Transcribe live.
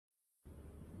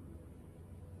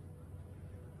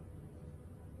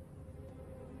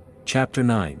Chapter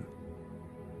 9.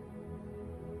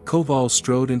 Koval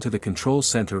strode into the control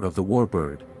center of the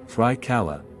warbird, Fry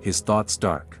Kala, his thoughts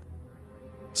dark.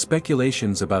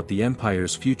 Speculations about the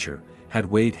Empire's future had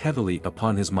weighed heavily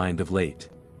upon his mind of late.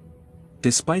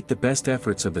 Despite the best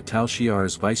efforts of the Tal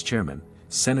Shiar's vice-chairman,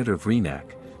 Senator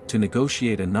Vreenak, to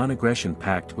negotiate a non-aggression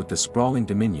pact with the sprawling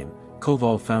Dominion,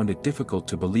 Koval found it difficult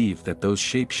to believe that those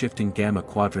shape-shifting Gamma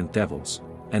Quadrant devils,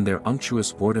 and their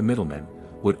unctuous Vorta middlemen,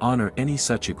 would honor any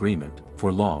such agreement,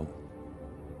 for long.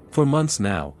 For months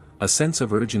now, a sense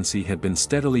of urgency had been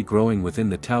steadily growing within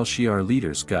the Tal Shiar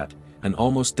leader's gut, an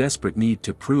almost desperate need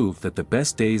to prove that the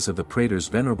best days of the Praetor's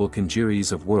venerable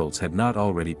congeries of worlds had not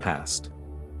already passed.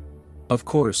 Of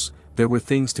course, there were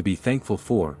things to be thankful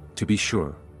for, to be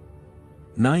sure.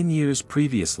 9 years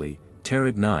previously,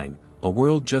 Terrid 9, a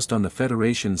world just on the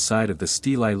Federation's side of the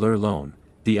Steli Lurlone,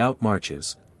 the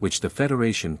outmarches, which the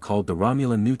Federation called the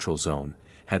Romulan Neutral Zone,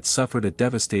 had suffered a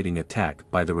devastating attack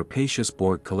by the rapacious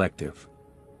Borg collective.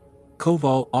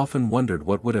 Koval often wondered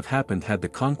what would have happened had the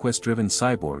conquest-driven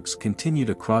cyborgs continued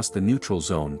across the neutral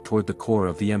zone toward the core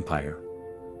of the Empire.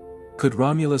 Could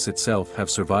Romulus itself have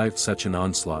survived such an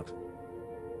onslaught?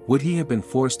 Would he have been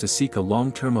forced to seek a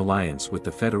long-term alliance with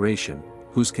the Federation,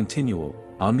 whose continual,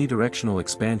 omnidirectional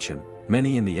expansion,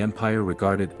 many in the Empire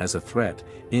regarded as a threat,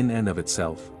 in and of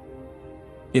itself?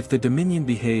 If the Dominion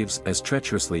behaves as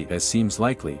treacherously as seems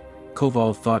likely,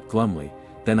 Koval thought glumly,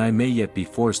 then I may yet be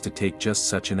forced to take just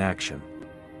such an action.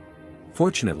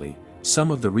 Fortunately, some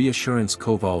of the reassurance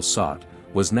Koval sought,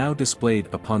 was now displayed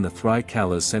upon the Thry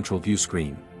Kala's central view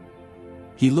screen.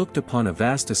 He looked upon a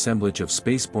vast assemblage of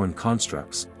spaceborne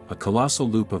constructs, a colossal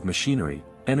loop of machinery,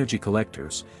 energy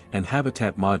collectors, and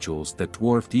habitat modules that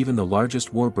dwarfed even the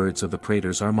largest warbirds of the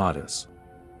Praetor's armadas.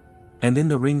 And in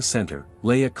the ring's center,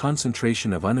 lay a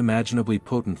concentration of unimaginably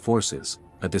potent forces,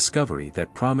 a discovery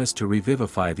that promised to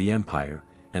revivify the Empire,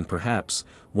 and perhaps,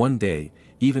 one day,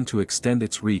 even to extend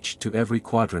its reach to every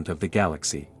quadrant of the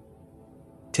galaxy.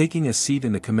 Taking a seat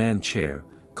in the command chair,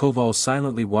 Koval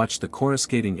silently watched the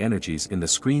coruscating energies in the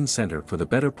screen center for the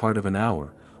better part of an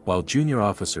hour, while junior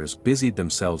officers busied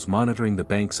themselves monitoring the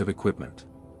banks of equipment.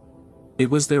 It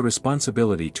was their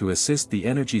responsibility to assist the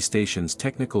energy station's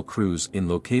technical crews in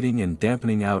locating and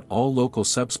dampening out all local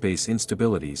subspace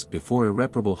instabilities before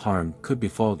irreparable harm could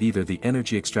befall either the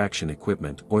energy extraction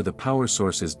equipment or the power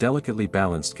source's delicately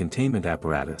balanced containment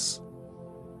apparatus.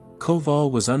 Koval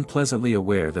was unpleasantly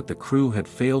aware that the crew had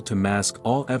failed to mask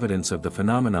all evidence of the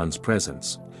phenomenon's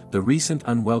presence. The recent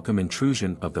unwelcome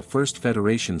intrusion of the First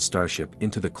Federation starship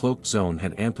into the cloaked zone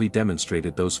had amply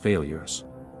demonstrated those failures.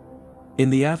 In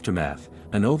the aftermath,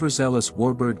 an overzealous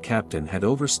warbird captain had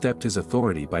overstepped his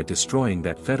authority by destroying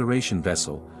that Federation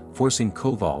vessel, forcing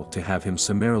Koval to have him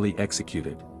summarily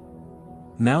executed.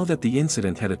 Now that the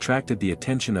incident had attracted the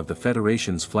attention of the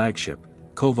Federation's flagship,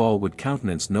 Koval would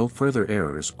countenance no further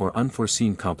errors or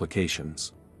unforeseen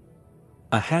complications.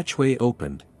 A hatchway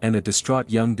opened, and a distraught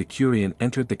young Decurion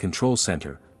entered the control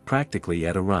center, practically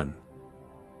at a run.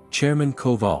 "Chairman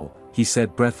Koval," he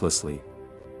said breathlessly.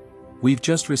 "We've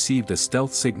just received a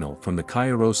stealth signal from the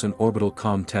Kairosan orbital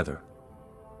comm tether.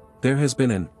 There has been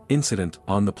an incident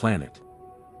on the planet."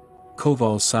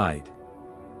 Koval sighed.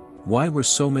 Why were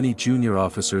so many junior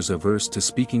officers averse to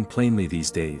speaking plainly these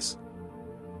days?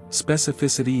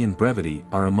 Specificity and brevity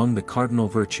are among the cardinal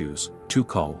virtues,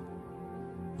 Tukal.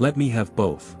 Let me have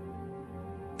both.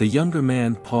 The younger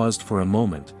man paused for a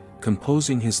moment,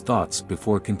 composing his thoughts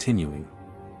before continuing.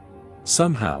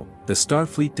 Somehow, the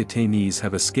Starfleet detainees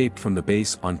have escaped from the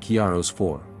base on Kiaros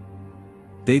 4.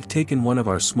 They've taken one of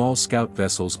our small scout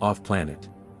vessels off-planet.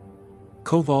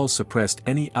 Koval suppressed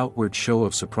any outward show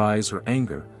of surprise or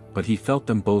anger, but he felt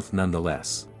them both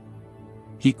nonetheless.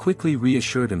 He quickly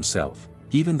reassured himself,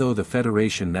 even though the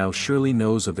Federation now surely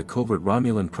knows of the covert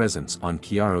Romulan presence on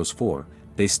Kiaros 4,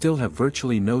 they still have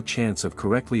virtually no chance of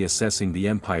correctly assessing the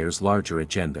Empire's larger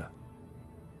agenda.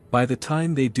 By the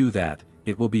time they do that,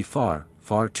 it will be far,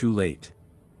 far too late.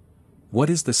 "What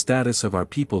is the status of our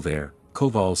people there?"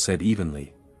 Koval said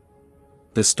evenly.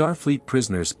 "The Starfleet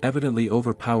prisoners evidently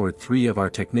overpowered 3 of our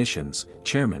technicians,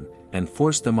 Chairman, and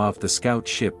forced them off the scout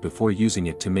ship before using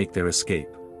it to make their escape.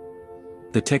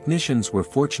 The technicians were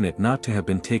fortunate not to have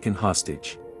been taken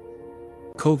hostage."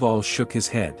 Koval shook his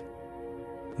head.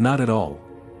 "Not at all.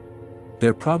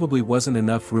 There probably wasn't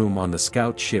enough room on the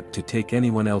scout ship to take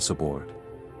anyone else aboard.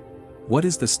 What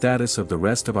is the status of the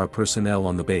rest of our personnel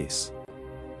on the base?"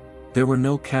 "There were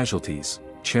no casualties,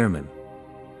 Chairman."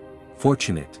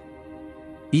 "Fortunate.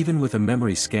 Even with a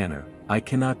memory scanner, I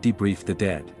cannot debrief the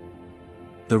dead.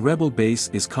 The rebel base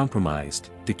is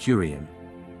compromised, Decurion.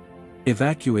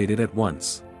 Evacuate it at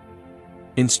once."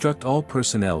 Instruct all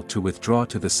personnel to withdraw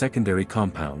to the secondary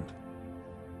compound.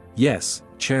 Yes,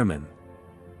 Chairman.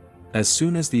 As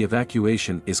soon as the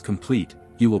evacuation is complete,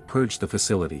 you will purge the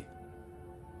facility.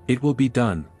 It will be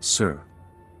done, sir.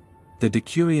 The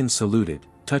Decurion saluted,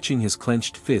 touching his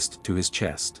clenched fist to his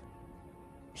chest.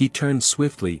 He turned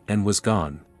swiftly and was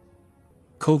gone.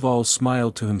 Koval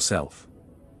smiled to himself.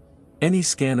 Any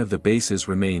scan of the base's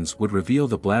remains would reveal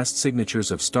the blast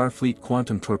signatures of Starfleet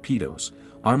quantum torpedoes,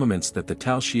 armaments that the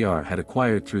Tal Shiar had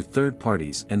acquired through third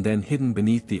parties and then hidden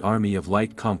beneath the Army of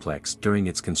Light complex during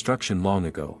its construction long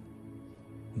ago.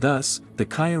 Thus, the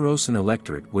Kairosan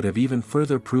electorate would have even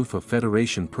further proof of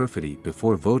Federation perfidy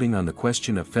before voting on the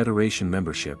question of Federation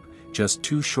membership, just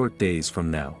 2 short days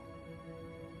from now.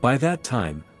 By that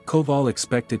time, Koval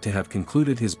expected to have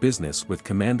concluded his business with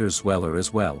Commander Zweller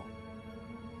as well.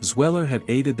 Zweller had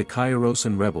aided the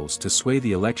Kairosan rebels to sway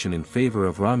the election in favor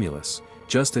of Romulus,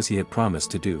 just as he had promised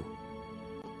to do.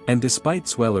 And despite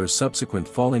Zweller's subsequent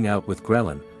falling out with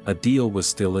Grellan, a deal was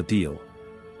still a deal.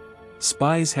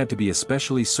 Spies had to be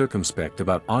especially circumspect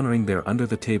about honoring their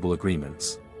under-the-table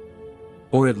agreements.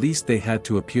 Or at least they had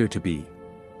to appear to be.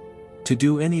 To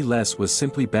do any less was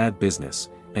simply bad business,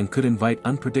 and could invite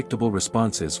unpredictable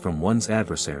responses from one's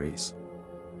adversaries.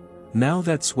 Now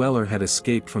that Zweller had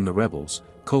escaped from the rebels,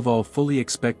 Koval fully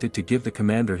expected to give the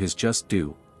commander his just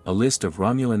due, a list of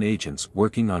Romulan agents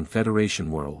working on Federation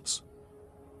worlds.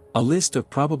 A list of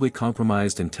probably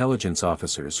compromised intelligence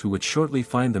officers who would shortly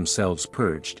find themselves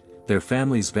purged, their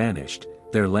families vanished,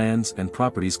 their lands and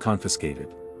properties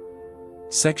confiscated.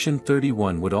 Section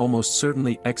 31 would almost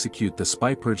certainly execute the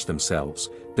spy purge themselves,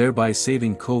 thereby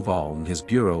saving Koval and his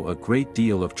bureau a great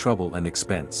deal of trouble and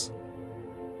expense.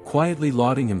 Quietly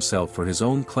lauding himself for his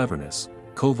own cleverness,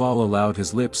 Koval allowed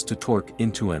his lips to torque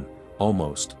into an,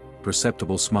 almost,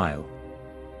 perceptible smile.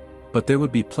 But there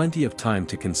would be plenty of time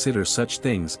to consider such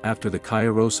things after the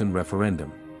Kairosan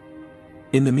referendum.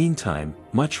 In the meantime,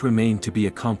 much remained to be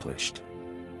accomplished.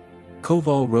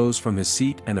 Koval rose from his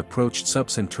seat and approached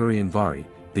Subcenturion Vari,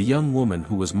 the young woman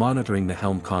who was monitoring the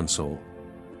helm console.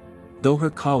 Though her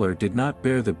collar did not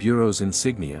bear the Bureau's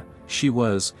insignia, she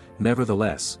was,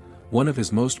 nevertheless, one of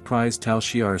his most prized Tal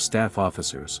Shiar staff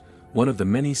officers, one of the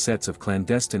many sets of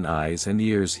clandestine eyes and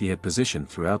ears he had positioned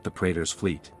throughout the Praetor's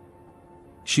fleet.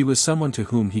 She was someone to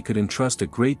whom he could entrust a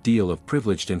great deal of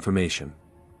privileged information.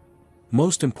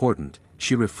 Most important,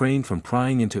 she refrained from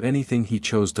prying into anything he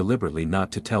chose deliberately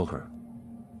not to tell her.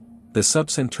 The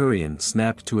Subcenturion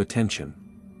snapped to attention.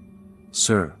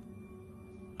 Sir.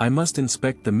 I must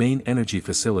inspect the main energy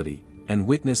facility, and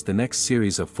witness the next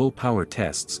series of full-power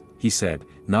tests, he said,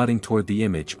 nodding toward the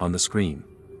image on the screen.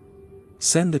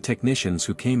 Send the technicians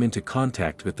who came into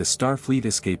contact with the Starfleet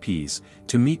escapees,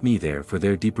 to meet me there for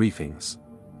their debriefings.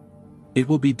 It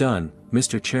will be done,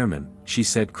 Mr. Chairman, she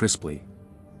said crisply.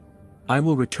 I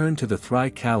will return to the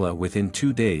Thrikala within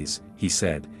 2 days, he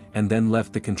said, and then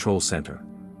left the control center.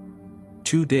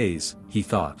 2 days, he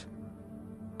thought.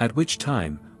 At which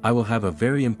time, I will have a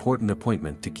very important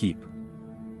appointment to keep.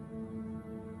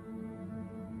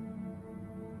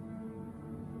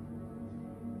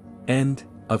 End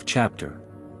of chapter.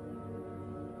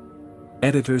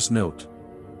 Editor's note.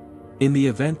 In the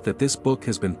event that this book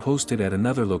has been posted at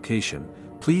another location,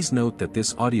 please note that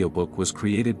this audiobook was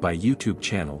created by YouTube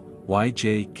channel,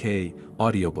 YJK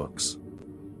Audiobooks.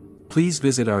 Please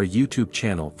visit our YouTube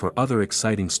channel for other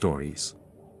exciting stories.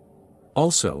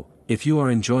 Also, if you are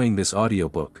enjoying this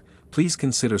audiobook, please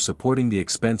consider supporting the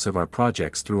expense of our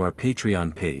projects through our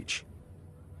Patreon page.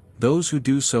 Those who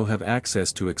do so have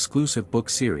access to exclusive book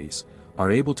series,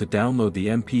 are able to download the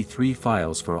MP3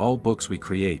 files for all books we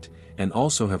create, and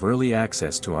also have early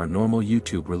access to our normal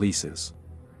YouTube releases.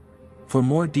 For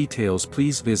more details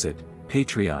please visit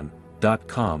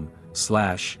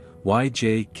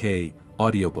patreon.com/YJK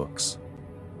Audiobooks.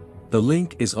 The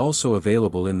link is also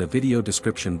available in the video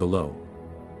description below.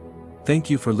 Thank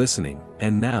you for listening,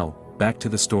 and now, back to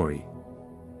the story.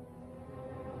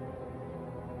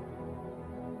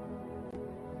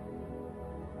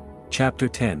 Chapter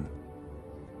 10.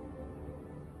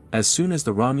 As soon as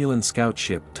the Romulan scout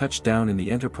ship touched down in the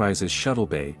Enterprise's shuttle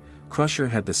bay, Crusher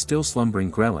had the still slumbering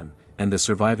Grellan, and the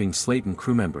surviving Slayton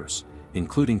crew members,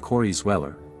 including Corey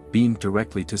Zweller, beamed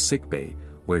directly to sickbay,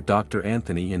 where Dr.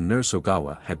 Anthony and Nurse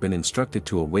Ogawa had been instructed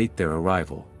to await their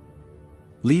arrival.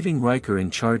 Leaving Riker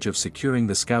in charge of securing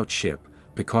the scout ship,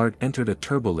 Picard entered a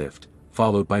turbolift,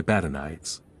 followed by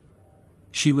Batanides.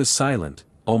 She was silent,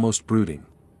 almost brooding.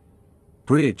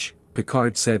 "Bridge,"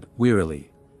 Picard said wearily.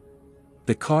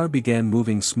 The car began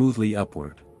moving smoothly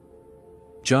upward.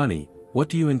 "Johnny, what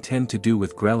do you intend to do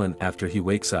with Grellan after he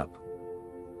wakes up?"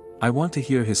 I want to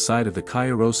hear his side of the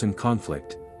Kairosan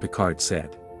conflict, Picard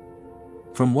said.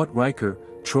 From what Riker,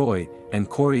 Troy, and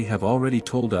Corey have already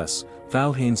told us,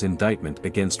 Valhain's indictment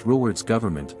against Ruward's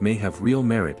government may have real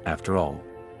merit after all.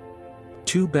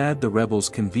 Too bad the rebels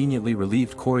conveniently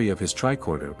relieved Corey of his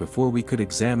tricorder before we could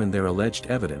examine their alleged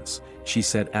evidence, she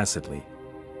said acidly.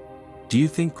 Do you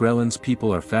think Grellan's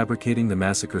people are fabricating the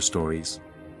massacre stories?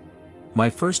 My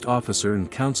first officer and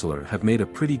counselor have made a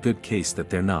pretty good case that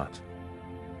they're not.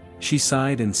 She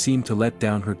sighed and seemed to let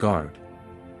down her guard.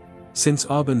 Since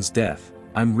Aubyn's death,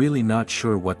 I'm really not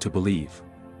sure what to believe.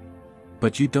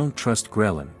 But you don't trust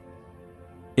Grellan.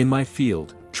 In my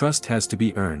field, trust has to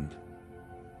be earned.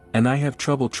 And I have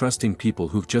trouble trusting people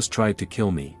who've just tried to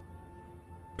kill me.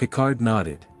 Picard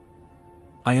nodded.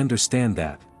 I understand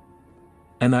that.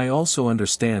 And I also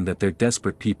understand that they're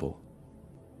desperate people.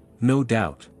 No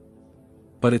doubt.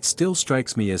 But it still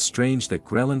strikes me as strange that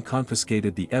Grellan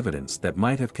confiscated the evidence that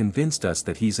might have convinced us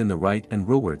that he's in the right and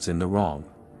Ruward's in the wrong.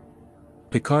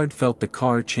 Picard felt the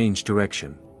car change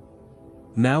direction.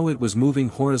 Now it was moving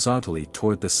horizontally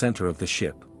toward the center of the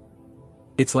ship.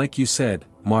 It's like you said,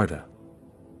 Marta.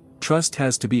 Trust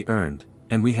has to be earned,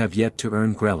 and we have yet to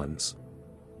earn Grellan's.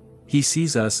 He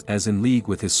sees us as in league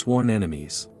with his sworn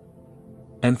enemies.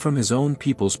 And from his own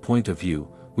people's point of view,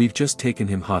 we've just taken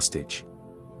him hostage.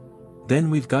 Then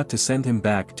we've got to send him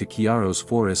back to Kiaros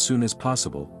 4 as soon as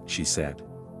possible, she said.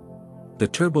 The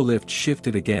turbolift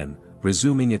shifted again,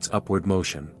 resuming its upward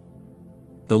motion.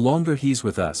 The longer he's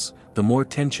with us, the more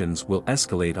tensions will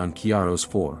escalate on Kiaros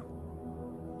 4.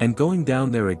 And going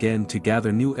down there again to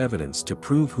gather new evidence to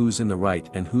prove who's in the right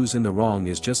and who's in the wrong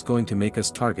is just going to make us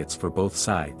targets for both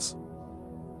sides.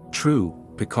 True,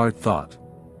 Picard thought.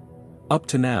 Up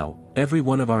to now, every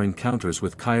one of our encounters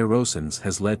with Kairosans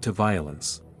has led to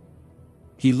violence.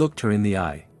 He looked her in the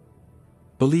eye.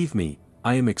 Believe me,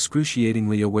 I am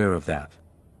excruciatingly aware of that.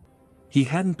 He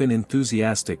hadn't been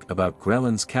enthusiastic about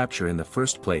Grellan's capture in the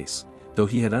first place, though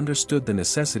he had understood the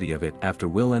necessity of it after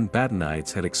Will and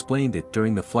Badenides had explained it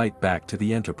during the flight back to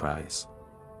the Enterprise.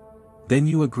 Then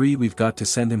you agree we've got to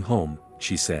send him home,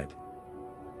 she said.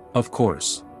 Of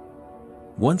course.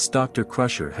 Once Dr.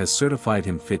 Crusher has certified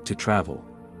him fit to travel.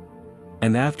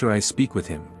 And after I speak with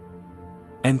him.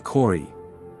 And Corey.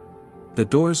 The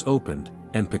doors opened,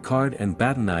 and Picard and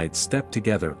Badenides stepped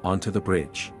together onto the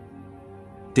bridge.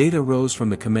 Data rose from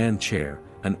the command chair,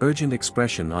 an urgent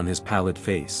expression on his pallid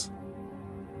face.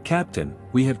 Captain,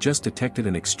 we have just detected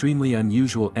an extremely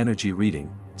unusual energy reading,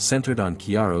 centered on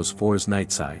Kiaros 4's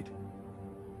night side.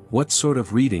 What sort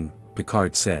of reading?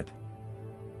 Picard said.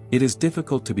 It is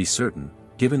difficult to be certain,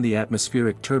 given the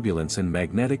atmospheric turbulence and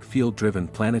magnetic field-driven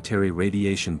planetary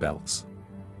radiation belts.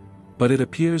 But it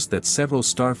appears that several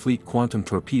Starfleet quantum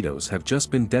torpedoes have just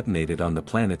been detonated on the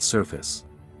planet's surface.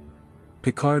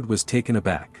 Picard was taken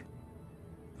aback.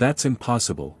 That's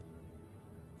impossible.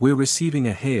 We're receiving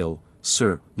a hail,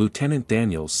 sir, Lieutenant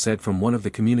Daniels said from one of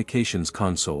the communications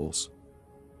consoles.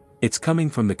 It's coming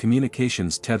from the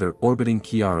communications tether orbiting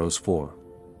Kiaros 4.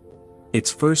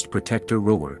 Its first protector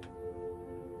Ruward.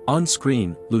 On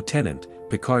screen, Lieutenant,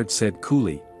 Picard said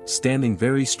coolly, standing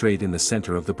very straight in the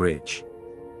center of the bridge.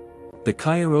 The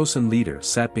Kairosan leader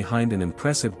sat behind an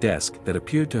impressive desk that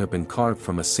appeared to have been carved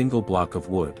from a single block of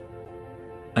wood.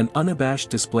 An unabashed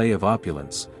display of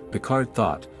opulence, Picard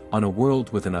thought, on a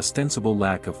world with an ostensible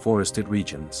lack of forested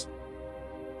regions.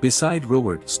 Beside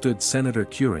Ruward stood Senator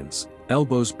Currens,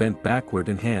 elbows bent backward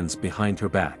and hands behind her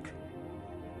back.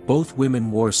 Both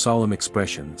women wore solemn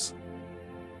expressions.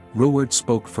 Ruward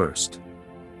spoke first.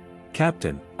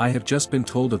 Captain, I have just been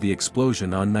told of the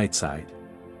explosion on Nightside.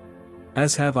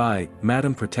 As have I,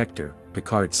 Madam Protector,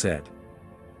 Picard said.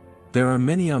 There are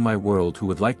many on my world who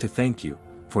would like to thank you,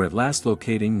 for at last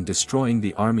locating and destroying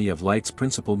the Army of Light's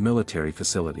principal military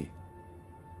facility.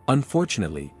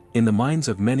 Unfortunately, in the minds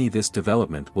of many this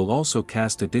development will also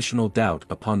cast additional doubt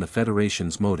upon the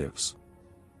Federation's motives.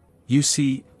 You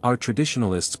see, our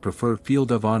traditionalists prefer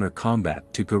field of honor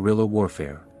combat to guerrilla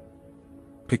warfare.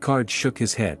 Picard shook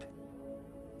his head.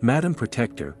 Madam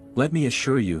Protector, let me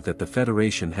assure you that the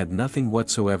Federation had nothing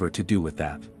whatsoever to do with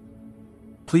that.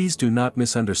 Please do not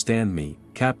misunderstand me,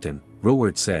 Captain,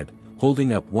 Ruward said,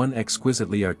 holding up one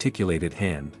exquisitely articulated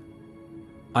hand.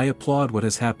 I applaud what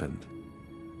has happened.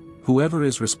 Whoever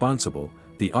is responsible,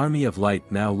 the Army of Light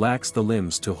now lacks the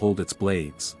limbs to hold its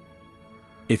blades.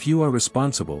 If you are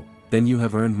responsible, then you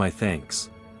have earned my thanks.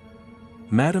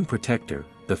 Madam Protector,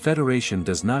 the Federation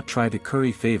does not try to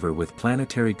curry favor with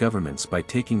planetary governments by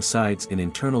taking sides in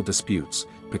internal disputes,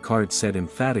 Picard said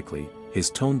emphatically, his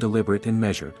tone deliberate and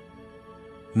measured.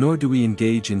 Nor do we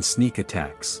engage in sneak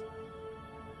attacks.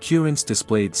 Currents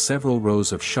displayed several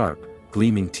rows of sharp,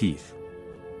 gleaming teeth.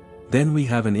 Then we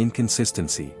have an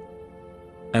inconsistency.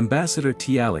 Ambassador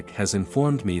Tialek has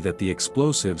informed me that the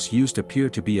explosives used appear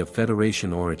to be of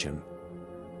Federation origin.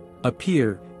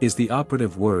 Appear is the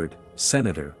operative word,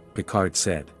 Senator, Picard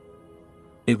said.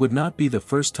 It would not be the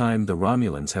first time the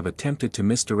Romulans have attempted to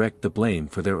misdirect the blame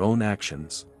for their own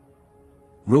actions.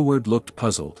 Romulan looked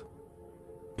puzzled.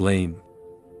 Blame?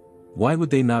 Why would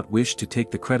they not wish to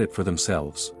take the credit for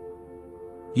themselves?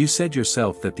 You said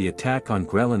yourself that the attack on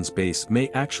Grellan's base may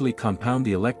actually compound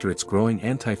the electorate's growing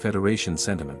anti-Federation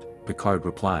sentiment, Picard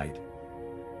replied.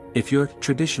 If your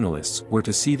traditionalists were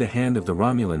to see the hand of the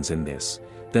Romulans in this,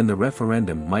 then the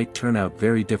referendum might turn out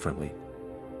very differently.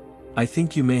 I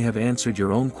think you may have answered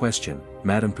your own question,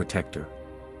 Madam Protector.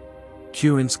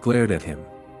 Currents glared at him.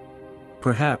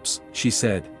 Perhaps, she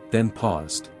said, then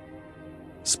paused.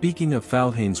 Speaking of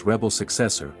Falhane's rebel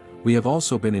successor, we have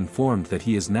also been informed that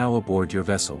he is now aboard your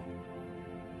vessel.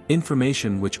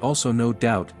 Information which also no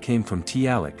doubt came from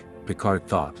Tialek, Picard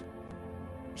thought.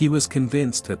 He was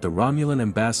convinced that the Romulan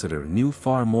ambassador knew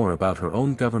far more about her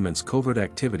own government's covert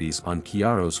activities on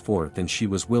Kiaro's fort than she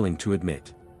was willing to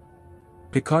admit.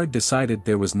 Picard decided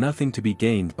there was nothing to be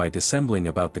gained by dissembling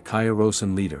about the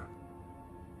Kairosan leader.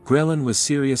 Grellan was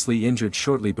seriously injured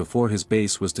shortly before his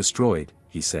base was destroyed,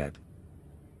 he said.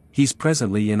 He's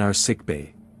presently in our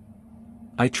sickbay.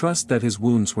 I trust that his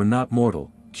wounds were not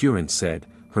mortal, Current said,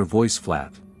 her voice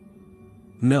flat.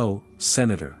 No,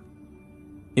 Senator.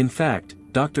 In fact,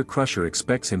 Dr. Crusher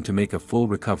expects him to make a full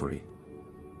recovery.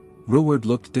 Romulan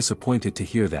looked disappointed to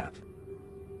hear that.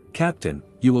 Captain,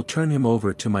 you will turn him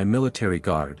over to my military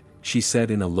guard, she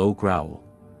said in a low growl.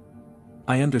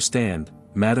 I understand,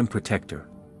 Madam Protector.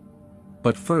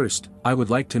 But first, I would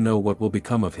like to know what will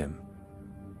become of him.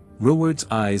 Romulan's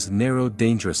eyes narrowed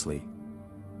dangerously.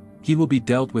 He will be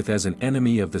dealt with as an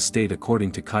enemy of the state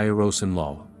according to Kairosan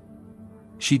law.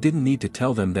 She didn't need to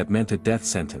tell them that meant a death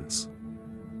sentence.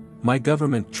 My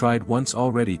government tried once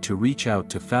already to reach out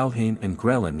to Falhane and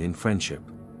Grellan in friendship.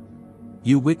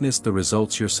 You witnessed the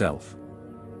results yourself.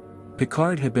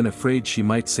 Picard had been afraid she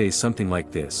might say something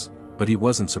like this, but he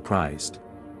wasn't surprised.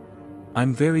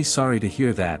 I'm very sorry to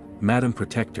hear that, Madam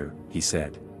Protector, he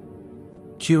said.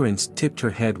 Currents tipped her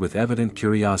head with evident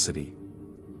curiosity.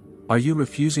 Are you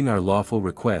refusing our lawful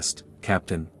request,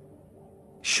 Captain?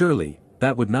 Surely,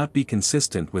 that would not be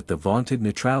consistent with the vaunted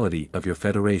neutrality of your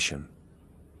Federation.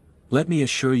 Let me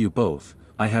assure you both,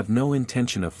 I have no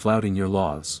intention of flouting your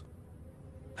laws.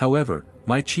 However,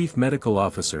 my chief medical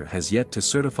officer has yet to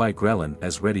certify Grellan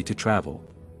as ready to travel.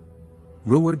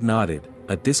 Romulan nodded,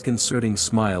 a disconcerting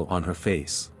smile on her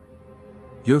face.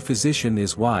 Your physician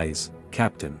is wise,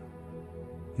 Captain.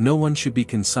 No one should be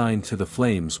consigned to the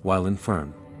flames while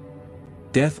infirm.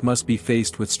 Death must be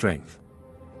faced with strength.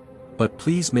 But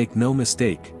please make no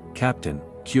mistake, Captain,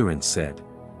 Currents said.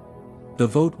 The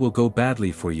vote will go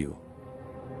badly for you.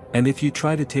 And if you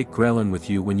try to take Grellan with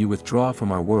you when you withdraw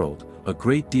from our world, a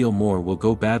great deal more will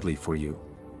go badly for you.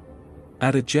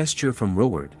 At a gesture from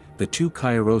Romulan, the two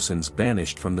Kairosans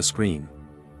vanished from the screen.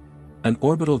 An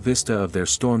orbital vista of their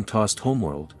storm-tossed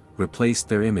homeworld replaced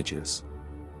their images.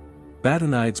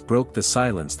 Badanides broke the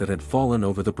silence that had fallen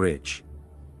over the bridge.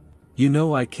 You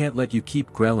know I can't let you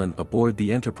keep Grellan aboard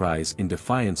the Enterprise in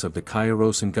defiance of the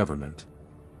Kairosan government.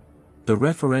 The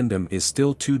referendum is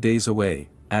still 2 days away,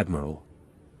 Admiral.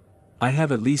 I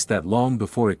have at least that long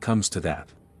before it comes to that.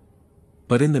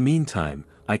 But in the meantime,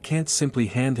 I can't simply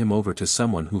hand him over to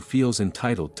someone who feels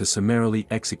entitled to summarily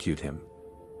execute him.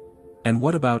 And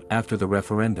what about after the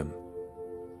referendum?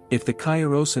 If the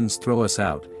Kairosans throw us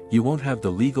out, you won't have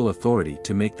the legal authority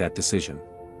to make that decision.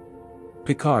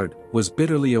 Picard was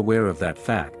bitterly aware of that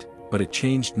fact, but it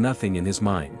changed nothing in his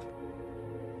mind.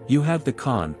 You have the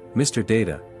con, Mr.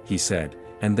 Data, he said,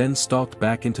 and then stalked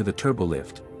back into the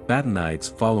turbolift,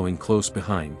 Badanides following close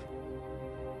behind.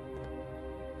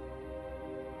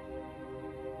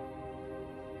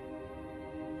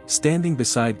 Standing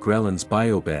beside Grellan's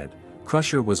biobed,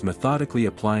 Crusher was methodically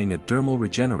applying a dermal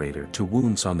regenerator to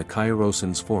wounds on the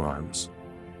Kairosan's forearms.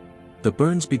 The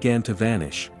burns began to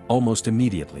vanish, almost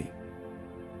immediately.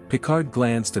 Picard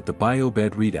glanced at the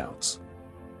biobed readouts.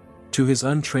 To his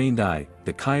untrained eye,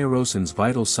 the Kairosan's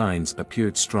vital signs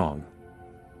appeared strong.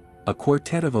 A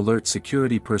quartet of alert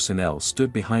security personnel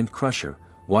stood behind Crusher,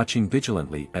 watching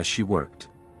vigilantly as she worked.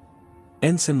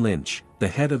 Ensign Lynch, the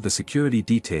head of the security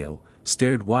detail,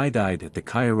 stared wide-eyed at the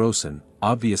Kairosan,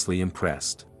 obviously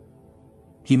impressed.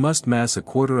 He must mass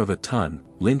 1/4 of a ton,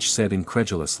 Lynch said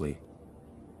incredulously.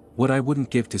 What I wouldn't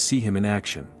give to see him in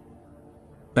action.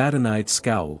 Badanides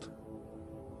scowled.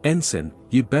 Ensign,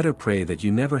 you'd better pray that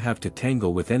you never have to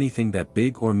tangle with anything that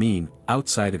big or mean,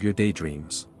 outside of your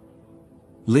daydreams.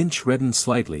 Lynch reddened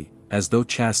slightly, as though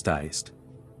chastised.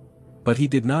 But he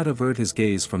did not avert his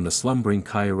gaze from the slumbering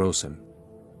Kairosan.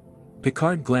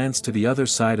 Picard glanced to the other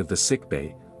side of the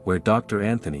sickbay, where Dr.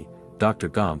 Anthony, Dr.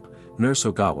 Gomp, Nurse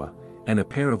Ogawa, and a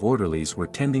pair of orderlies were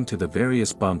tending to the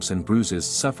various bumps and bruises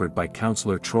suffered by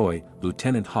Counselor Troy,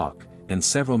 Lieutenant Hawk, and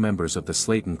several members of the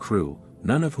Slayton crew,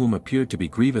 none of whom appeared to be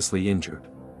grievously injured.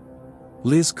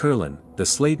 Liz Curlin, the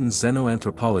Slayton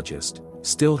xenoanthropologist,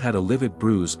 still had a livid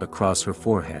bruise across her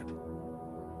forehead.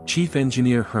 Chief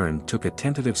Engineer Hearn took a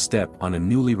tentative step on a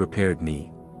newly repaired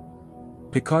knee.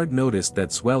 Picard noticed that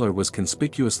Zweller was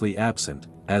conspicuously absent,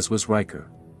 as was Riker.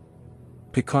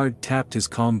 Picard tapped his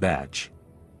comm badge.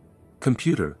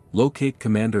 Computer, locate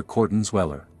Commander Corton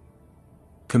Zweller.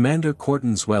 Commander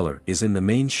Corton Zweller is in the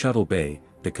main shuttle bay,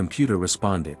 the computer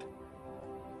responded.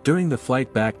 During the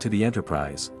flight back to the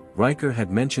Enterprise, Riker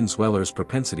had mentioned Zweller's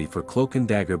propensity for cloak and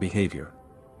dagger behavior.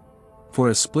 For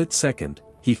a split second,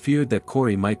 he feared that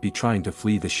Corey might be trying to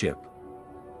flee the ship.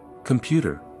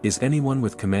 Computer, is anyone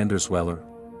with Commander Zweller?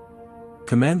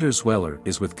 Commander Zweller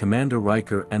is with Commander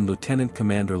Riker and Lieutenant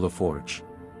Commander LaForge.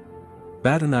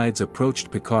 Badenides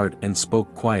approached Picard and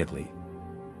spoke quietly.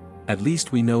 At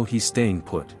least we know he's staying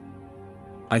put.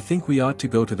 I think we ought to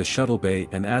go to the shuttle bay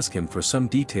and ask him for some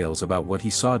details about what he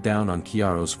saw down on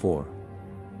Kiaros 4.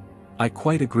 I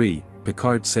quite agree,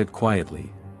 Picard said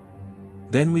quietly.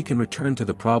 Then we can return to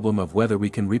the problem of whether we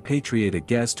can repatriate a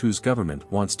guest whose government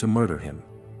wants to murder him.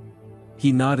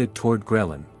 He nodded toward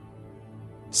Grelin.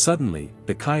 Suddenly,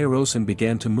 the Kairosan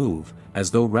began to move,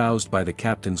 as though roused by the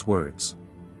captain's words.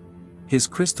 His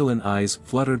crystalline eyes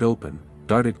fluttered open,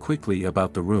 darted quickly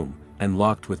about the room, and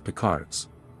locked with Picard's.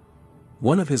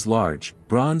 One of his large,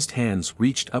 bronzed hands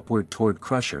reached upward toward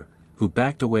Crusher, who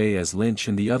backed away as Lynch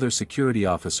and the other security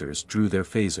officers drew their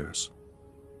phasers.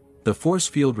 The force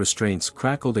field restraints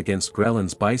crackled against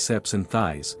Grelin's biceps and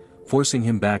thighs, forcing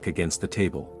him back against the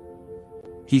table.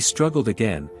 He struggled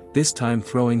again, this time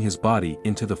throwing his body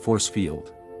into the force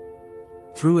field.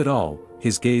 Through it all,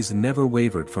 his gaze never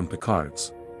wavered from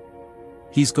Picard's.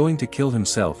 He's going to kill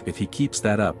himself if he keeps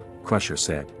that up, Crusher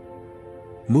said.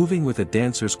 Moving with a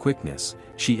dancer's quickness,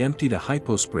 she emptied a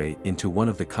hypospray into one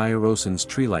of the Kairosan's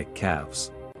tree-like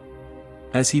calves.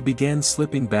 As he began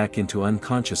slipping back into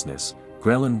unconsciousness,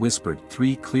 Grelin whispered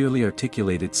 3 clearly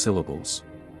articulated syllables.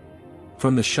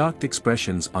 From the shocked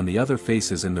expressions on the other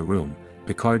faces in the room,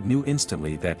 Picard knew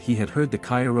instantly that he had heard the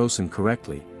Kairosan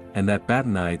correctly, and that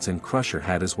Badenides and Crusher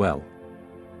had as well.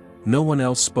 No one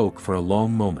else spoke for a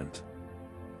long moment.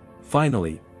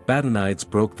 Finally, Badenides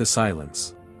broke the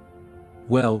silence.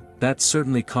 Well, that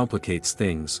certainly complicates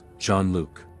things,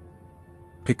 Jean-Luc.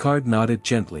 Picard nodded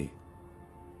gently.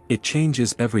 It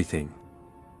changes everything.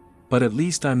 But at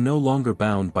least I'm no longer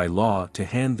bound by law to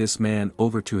hand this man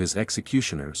over to his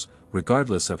executioners,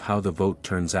 regardless of how the vote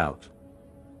turns out.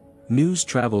 News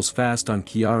travels fast on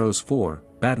Kiaros 4,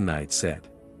 Badenides said.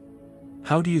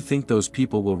 How do you think those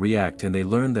people will react when they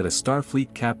learn that a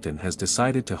Starfleet captain has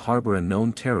decided to harbor a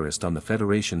known terrorist on the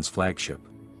Federation's flagship?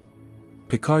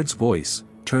 Picard's voice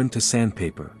turned to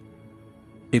sandpaper.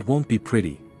 It won't be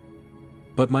pretty.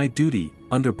 But my duty,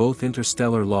 under both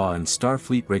interstellar law and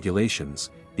Starfleet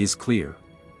regulations, is clear.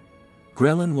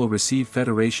 Grelin will receive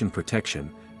Federation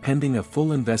protection, pending a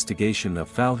full investigation of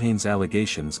Falhane's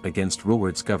allegations against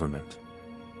Roeward's government.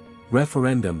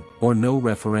 Referendum, or no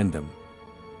referendum.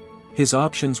 His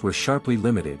options were sharply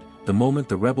limited, the moment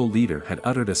the rebel leader had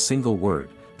uttered a single word,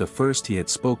 the first he had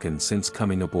spoken since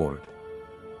coming aboard.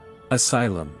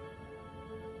 Asylum.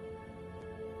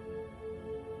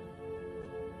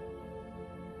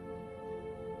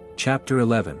 Chapter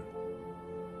 11.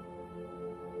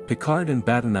 Picard and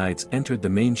Badenides entered the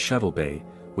main shuttle bay,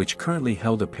 which currently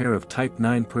held a pair of Type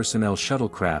 9 personnel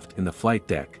shuttlecraft in the flight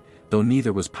deck, though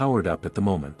neither was powered up at the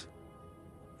moment.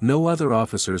 No other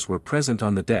officers were present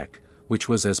on the deck, which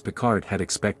was as Picard had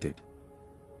expected.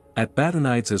 At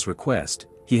Badenides' request,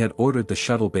 he had ordered the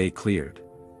shuttle bay cleared.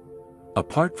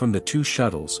 Apart from the 2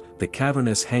 shuttles, the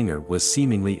cavernous hangar was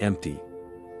seemingly empty.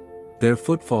 Their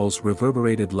footfalls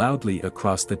reverberated loudly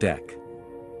across the deck.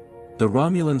 The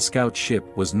Romulan scout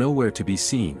ship was nowhere to be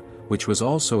seen, which was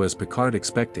also as Picard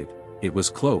expected. It was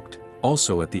cloaked,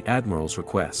 also at the Admiral's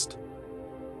request.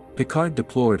 Picard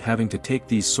deplored having to take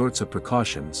these sorts of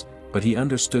precautions, but he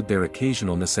understood their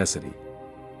occasional necessity.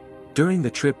 During the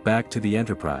trip back to the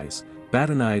Enterprise,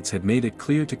 Badenides had made it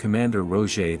clear to Commander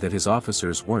Roger that his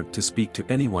officers weren't to speak to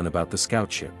anyone about the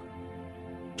scout ship.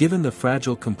 Given the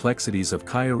fragile complexities of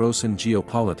Kairosan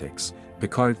geopolitics,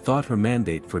 Picard thought her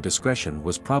mandate for discretion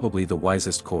was probably the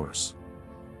wisest course.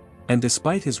 And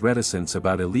despite his reticence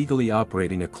about illegally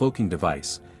operating a cloaking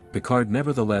device, Picard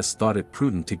nevertheless thought it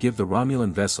prudent to give the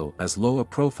Romulan vessel as low a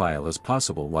profile as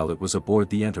possible while it was aboard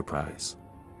the Enterprise.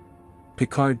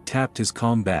 Picard tapped his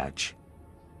comm badge.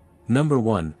 Number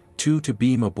 1, 2 to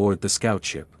beam aboard the scout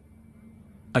ship.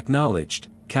 Acknowledged,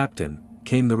 Captain,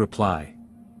 came the reply.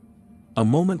 A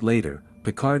moment later,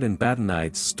 Picard and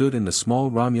Badenides stood in the small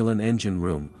Romulan engine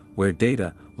room, where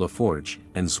Data, LaForge,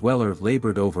 and Zweller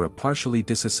labored over a partially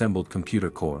disassembled computer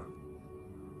core.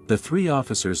 The three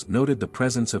officers noted the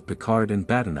presence of Picard and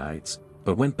Badenides,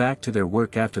 but went back to their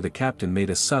work after the captain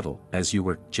made a subtle, as you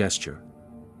were, gesture.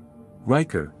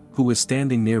 Riker, who was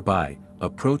standing nearby,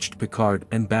 approached Picard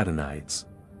and Badenides.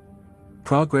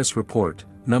 Progress report,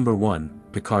 number 1,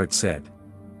 Picard said.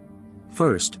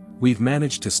 First, we've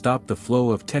managed to stop the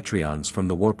flow of tetrions from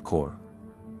the warp core.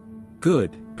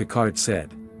 Good, Picard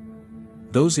said.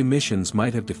 Those emissions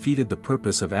might have defeated the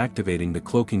purpose of activating the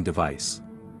cloaking device.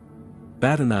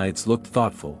 Badenides looked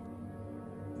thoughtful.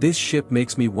 This ship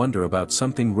makes me wonder about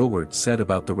something Roward said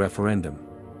about the referendum.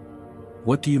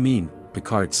 What do you mean?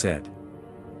 Picard said.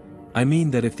 I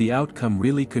mean that if the outcome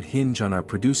really could hinge on our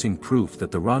producing proof that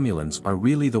the Romulans are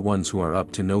really the ones who are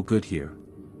up to no good here.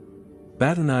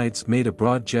 Badenides made a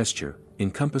broad gesture,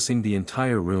 encompassing the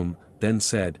entire room, then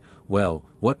said, well,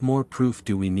 what more proof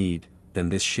do we need, than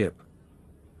this ship?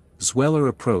 Zweller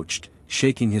approached,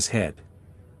 shaking his head.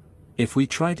 If we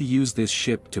try to use this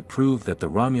ship to prove that the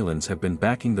Romulans have been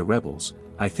backing the rebels,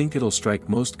 I think it'll strike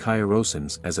most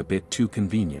Kairos as a bit too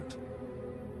convenient.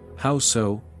 How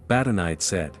so? Badenides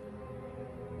said.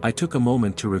 I took a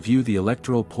moment to review the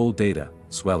electoral poll data,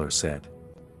 Zweller said.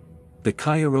 The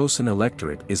Kairosan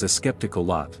electorate is a skeptical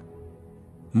lot.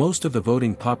 Most of the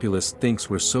voting populace thinks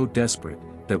we're so desperate,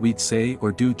 that we'd say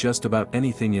or do just about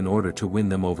anything in order to win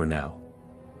them over now.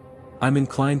 I'm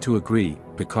inclined to agree,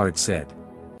 Picard said.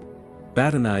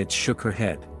 Badenides shook her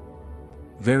head.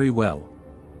 Very well.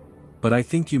 But I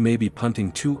think you may be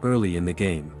punting too early in the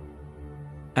game.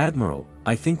 Admiral,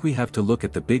 I think we have to look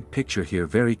at the big picture here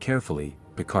very carefully,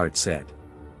 Picard said.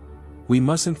 We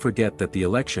mustn't forget that the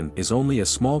election is only a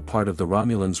small part of the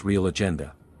Romulans' real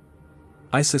agenda.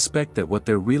 I suspect that what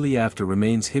they're really after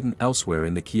remains hidden elsewhere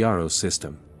in the Kairos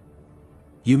system.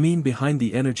 You mean behind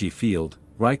the energy field,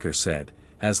 Riker said,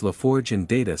 as LaForge and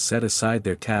Data set aside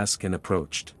their task and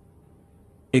approached.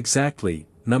 Exactly,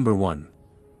 number 1.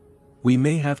 We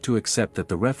may have to accept that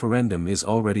the referendum is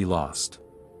already lost.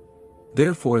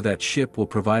 Therefore that ship will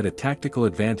provide a tactical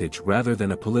advantage rather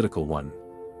than a political one.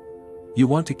 You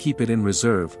want to keep it in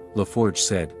reserve, LaForge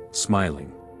said,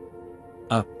 smiling.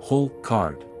 A whole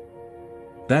card.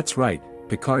 That's right,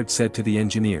 Picard said to the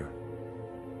engineer.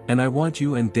 And I want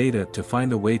you and Data to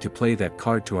find a way to play that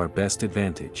card to our best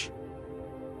advantage.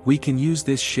 We can use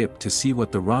this ship to see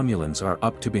what the Romulans are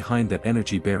up to behind that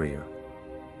energy barrier.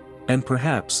 And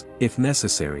perhaps, if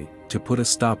necessary, to put a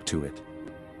stop to it.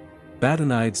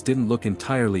 Badenides didn't look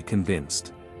entirely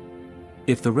convinced.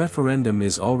 If the referendum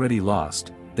is already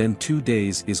lost, then 2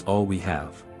 days is all we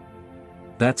have.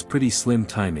 That's pretty slim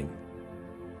timing.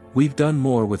 We've done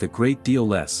more with a great deal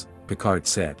less, Picard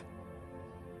said.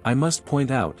 I must point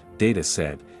out, Data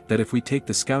said, that if we take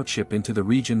the scout ship into the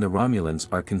region the Romulans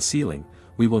are concealing,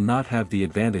 we will not have the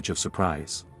advantage of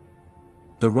surprise.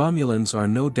 The Romulans are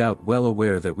no doubt well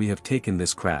aware that we have taken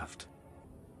this craft.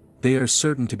 They are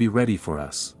certain to be ready for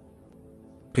us.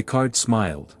 Picard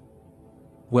smiled.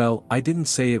 Well, I didn't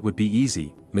say it would be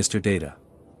easy, Mr. Data.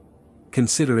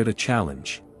 Consider it a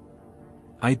challenge.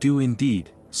 I do indeed,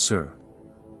 sir.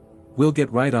 We'll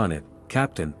get right on it,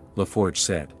 Captain, LaForge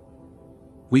said.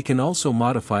 We can also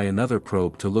modify another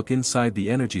probe to look inside the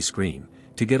energy screen,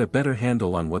 to get a better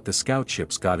handle on what the scout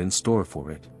ship's got in store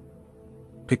for it.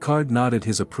 Picard nodded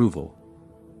his approval.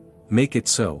 Make it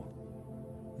so.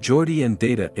 Geordi and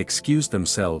Data excused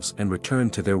themselves and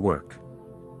returned to their work.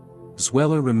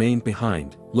 Zweller remained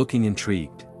behind, looking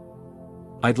intrigued.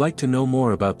 I'd like to know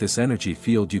more about this energy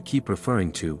field you keep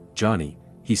referring to, Johnny,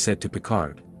 he said to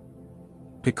Picard.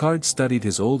 Picard studied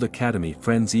his old Academy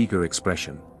friend's eager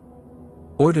expression.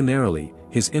 Ordinarily,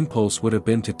 his impulse would have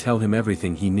been to tell him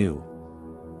everything he knew.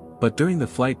 But during the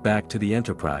flight back to the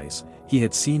Enterprise, he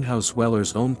had seen how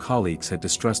Zweller's own colleagues had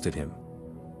distrusted him.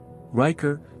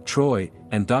 Riker, Troy,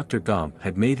 and Dr. Gomp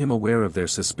had made him aware of their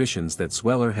suspicions that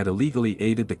Zweller had illegally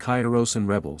aided the Kairosan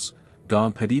rebels.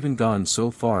 Gomp had even gone so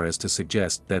far as to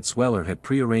suggest that Zweller had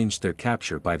prearranged their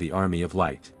capture by the Army of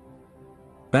Light.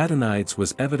 Badenides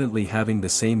was evidently having the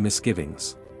same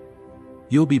misgivings.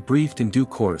 You'll be briefed in due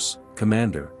course,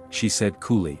 Commander, she said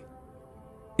coolly.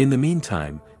 In the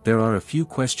meantime, there are a few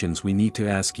questions we need to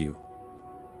ask you.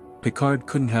 Picard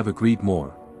couldn't have agreed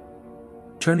more.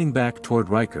 Turning back toward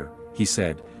Riker, he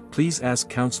said, "Please ask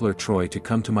Counselor Troi to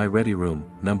come to my ready room,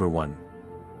 number 1.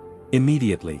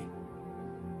 Immediately."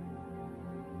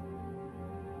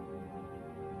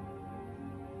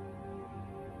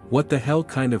 "What the hell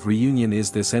kind of reunion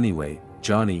is this anyway,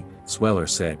 Johnny?" Sweller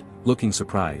said, looking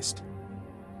surprised.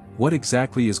 "What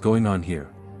exactly is going on here?"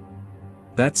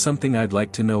 "That's something I'd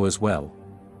like to know as well."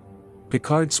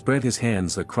 Picard spread his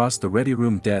hands across the ready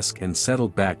room desk and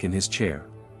settled back in his chair.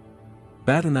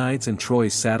 Badenides and Troi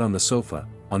sat on the sofa,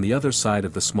 on the other side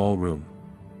of the small room.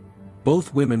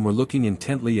 Both women were looking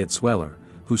intently at Sweller,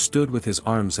 who stood with his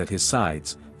arms at his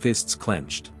sides, fists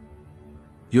clenched.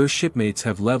 "Your shipmates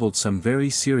have leveled some very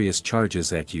serious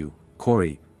charges at you,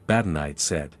 Corey," Badenide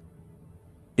said.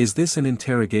 "Is this an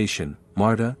interrogation,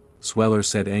 Marta?" Sweller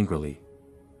said angrily.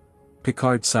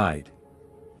 Picard sighed.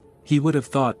 He would have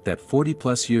thought that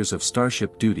 40-plus years of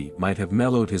starship duty might have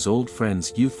mellowed his old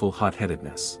friend's youthful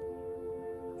hot-headedness.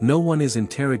 "No one is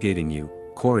interrogating you,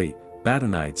 Corey,"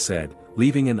 Badenide said,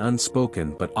 leaving an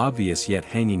unspoken but obvious yet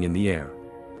hanging in the air.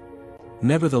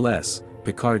 "Nevertheless,"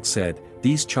 Picard said,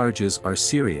 "these charges are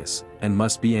serious, and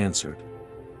must be answered.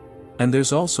 And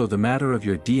there's also the matter of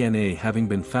your DNA having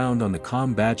been found on the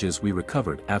comm badges we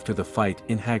recovered after the fight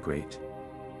in Hagrate.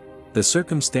 The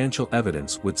circumstantial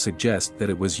evidence would suggest that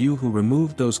it was you who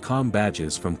removed those comm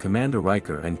badges from Commander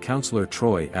Riker and Counselor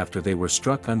Troi after they were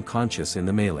struck unconscious in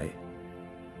the melee.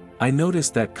 I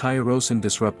noticed that Kairosan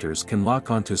disruptors can lock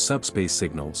onto subspace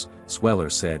signals," Sweller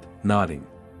said, nodding.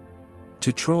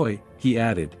 To Troi, he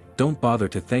added, "Don't bother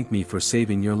to thank me for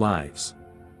saving your lives."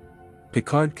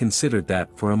 Picard considered that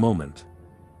for a moment.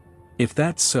 "If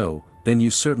that's so, then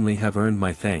you certainly have earned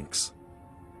my thanks.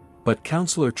 But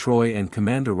Counselor Troi and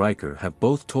Commander Riker have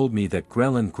both told me that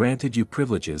Grellan granted you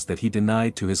privileges that he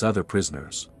denied to his other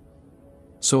prisoners.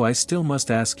 So I still must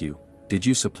ask you, did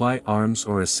you supply arms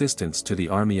or assistance to the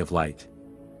Army of Light?"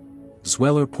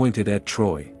 Sweller pointed at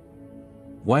Troi.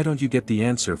 "Why don't you get the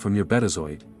answer from your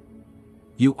Betazoid?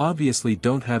 You obviously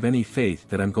don't have any faith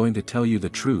that I'm going to tell you the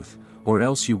truth, or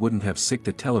else you wouldn't have sicked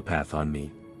a telepath on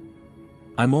me."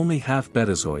 "I'm only half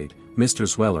Betazoid, Mr.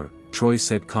 Sweller," Troi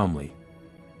said calmly.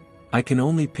 "I can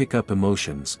only pick up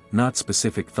emotions, not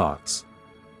specific thoughts."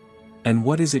 "And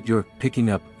what is it you're picking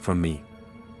up from me?"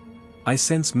 "I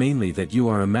sense mainly that you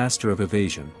are a master of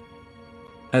evasion,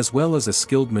 as well as a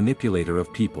skilled manipulator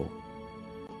of people.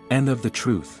 And of the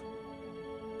truth."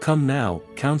 "Come now,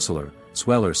 Counselor,"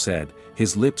 Sweller said,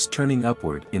 his lips turning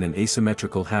upward in an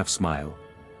asymmetrical half-smile.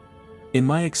 "In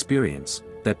my experience,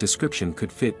 that description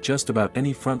could fit just about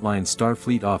any frontline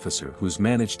Starfleet officer who's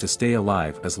managed to stay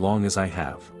alive as long as I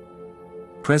have.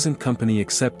 Present company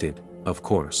accepted, of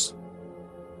course."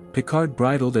 Picard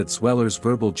bridled at Sweller's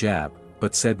verbal jab,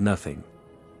 but said nothing.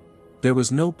 There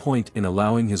was no point in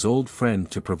allowing his old friend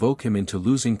to provoke him into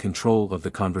losing control of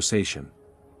the conversation.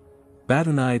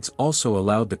 Badenides also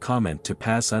allowed the comment to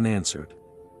pass unanswered.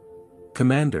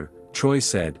 "Commander," Troi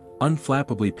said,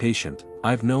 unflappably patient,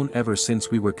 "I've known ever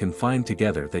since we were confined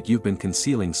together that you've been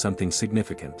concealing something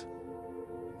significant.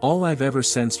 All I've ever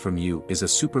sensed from you is a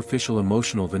superficial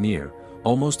emotional veneer,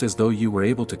 almost as though you were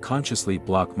able to consciously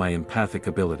block my empathic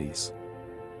abilities."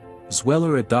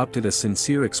 Sweller adopted a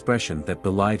sincere expression that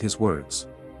belied his words.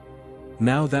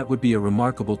 "Now that would be a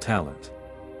remarkable talent.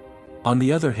 On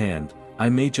the other hand, I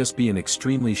may just be an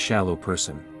extremely shallow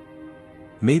person.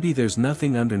 Maybe there's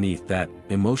nothing underneath that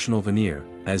emotional veneer,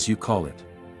 as you call it.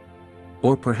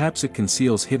 Or perhaps it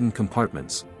conceals hidden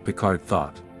compartments," Picard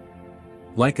thought.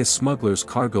 "Like a smuggler's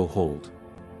cargo hold."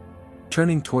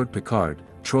 Turning toward Picard,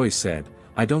 Troi said,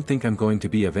 "I don't think I'm going to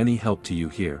be of any help to you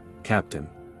here, Captain.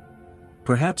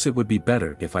 Perhaps it would be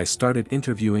better if I started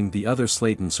interviewing the other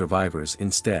Slayton survivors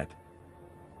instead."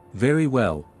 "Very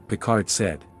well," Picard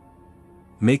said.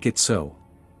 "Make it so."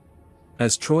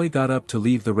 As Troi got up to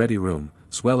leave the ready room,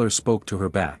 Sweller spoke to her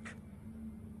back.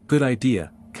 "Good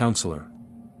idea, Counselor.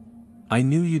 I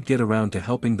knew you'd get around to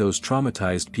helping those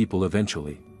traumatized people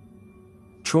eventually."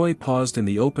 Troi paused in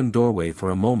the open doorway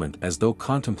for a moment as though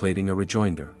contemplating a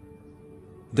rejoinder.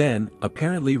 Then,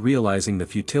 apparently realizing the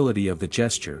futility of the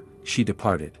gesture, she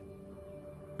departed.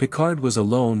 Picard was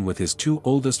alone with his two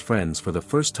oldest friends for the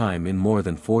first time in more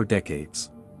than 4 decades.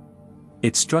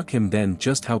 It struck him then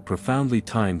just how profoundly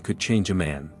time could change a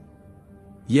man.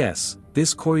 Yes,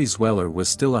 this Corey Sweller was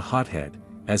still a hothead,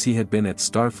 as he had been at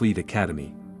Starfleet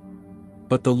Academy.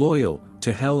 But the loyal,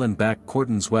 to hell and back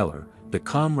Corton Sweller, the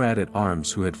comrade at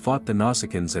arms who had fought the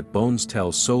Nausicaans at Bones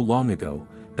Tell so long ago,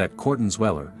 that Corton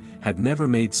Sweller, had never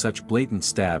made such blatant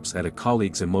stabs at a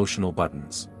colleague's emotional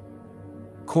buttons.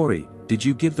 Corey, did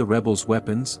you give the rebels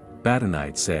weapons?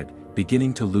 Badenide said,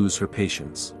 beginning to lose her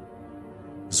patience.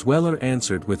 Zweller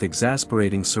answered with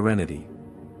exasperating serenity.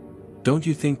 Don't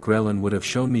you think Grellan would have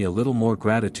shown me a little more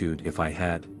gratitude if I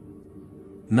had?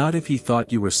 Not if he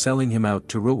thought you were selling him out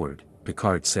to Reward,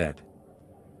 Picard said.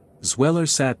 Zweller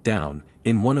sat down,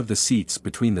 in one of the seats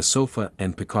between the sofa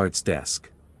and Picard's desk.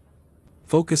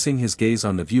 Focusing his gaze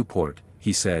on the viewport,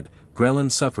 he said, Grellan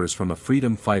suffers from a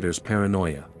freedom fighter's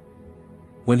paranoia.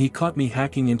 When he caught me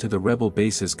hacking into the rebel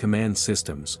base's command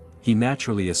systems, he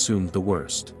naturally assumed the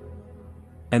worst.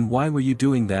 And why were you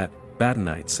doing that?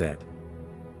 Badenide said.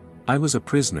 I was a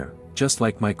prisoner, just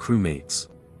like my crewmates.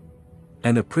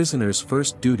 And a prisoner's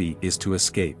first duty is to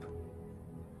escape.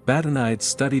 Badenide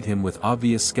studied him with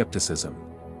obvious skepticism.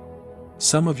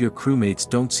 Some of your crewmates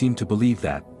don't seem to believe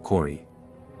that, Corey.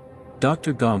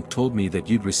 Dr. Gomp told me that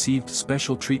you'd received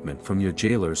special treatment from your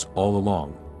jailers all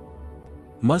along.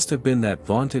 Must have been that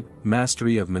vaunted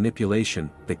mastery of manipulation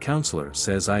the counselor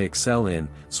says I excel in,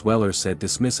 Zweller said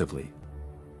dismissively.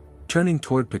 Turning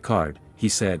toward Picard, he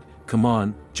said, Come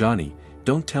on, Johnny,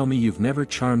 don't tell me you've never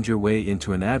charmed your way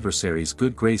into an adversary's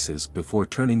good graces before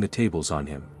turning the tables on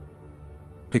him.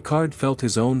 Picard felt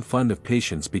his own fund of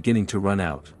patience beginning to run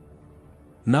out.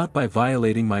 Not by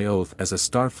violating my oath as a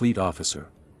Starfleet officer.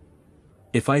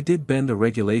 If I did bend a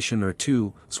regulation or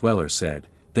two, Zweller said,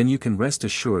 then you can rest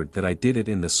assured that I did it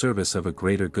in the service of a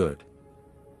greater good.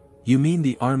 You mean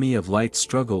the Army of Light's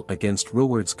struggle against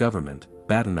Reward's government,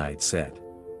 Badenide said.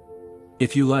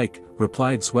 If you like,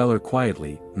 replied Zweller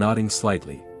quietly, nodding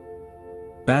slightly.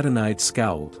 Badenide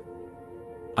scowled.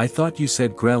 I thought you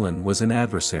said Grellan was an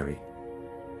adversary.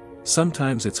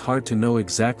 Sometimes it's hard to know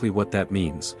exactly what that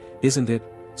means, isn't it?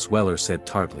 Zweller said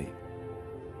tartly.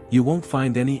 You won't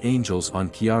find any angels on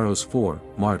Kiaros 4,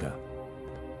 Marta.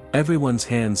 Everyone's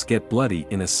hands get bloody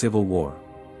in a civil war.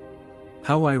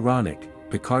 How ironic,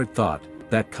 Picard thought,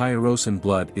 that Kairosan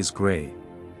blood is grey.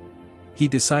 He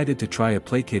decided to try a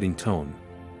placating tone.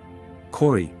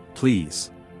 Corey,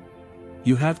 please.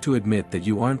 You have to admit that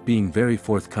you aren't being very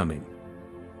forthcoming.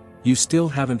 You still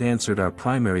haven't answered our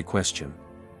primary question.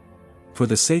 For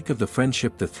the sake of the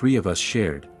friendship the three of us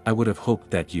shared, I would have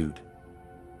hoped that you'd.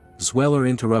 Zweller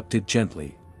interrupted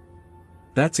gently.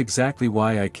 That's exactly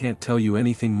why I can't tell you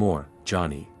anything more,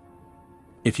 Johnny.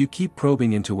 If you keep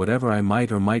probing into whatever I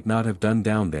might or might not have done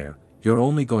down there, you're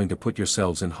only going to put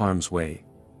yourselves in harm's way.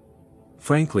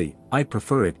 Frankly, I'd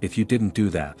prefer it if you didn't do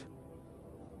that.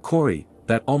 Corey,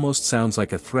 that almost sounds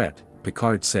like a threat,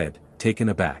 Picard said, taken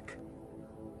aback.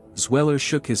 Zweller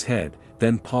shook his head,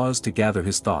 then paused to gather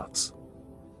his thoughts.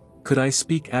 Could I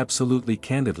speak absolutely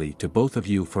candidly to both of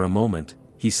you for a moment,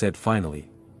 he said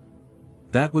finally.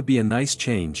 That would be a nice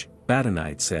change,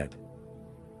 Badenide said.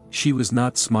 She was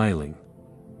not smiling.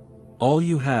 All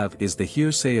you have is the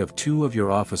hearsay of two of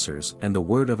your officers and the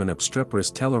word of an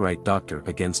obstreperous Tellarite doctor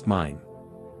against mine.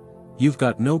 You've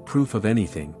got no proof of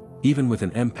anything, even with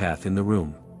an empath in the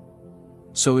room.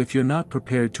 So if you're not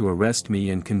prepared to arrest me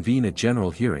and convene a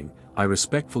general hearing, I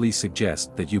respectfully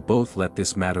suggest that you both let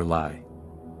this matter lie.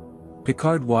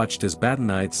 Picard watched as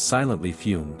Badenide silently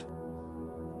fumed.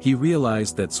 He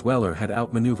realized that Zweller had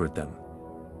outmaneuvered them.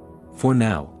 For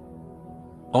now.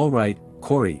 All right,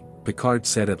 Corey, Picard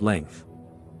said at length.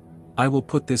 I will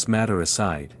put this matter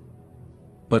aside.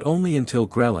 But only until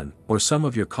Grellan, or some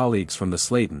of your colleagues from the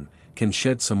Sladen, can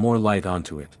shed some more light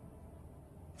onto it.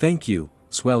 Thank you,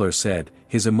 Zweller said,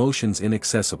 his emotions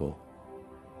inaccessible.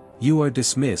 You are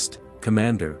dismissed,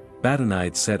 Commander,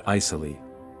 Badenide said icily.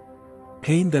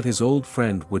 Pained that his old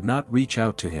friend would not reach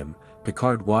out to him,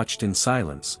 Picard watched in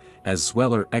silence, as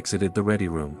Zweller exited the ready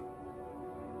room.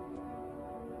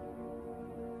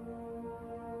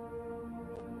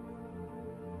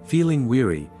 Feeling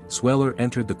weary, Zweller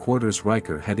entered the quarters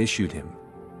Riker had issued him.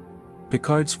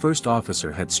 Picard's first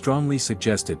officer had strongly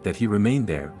suggested that he remain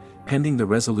there, pending the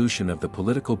resolution of the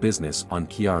political business on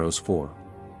Kiaros 4.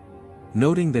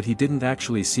 Noting that he didn't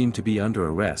actually seem to be under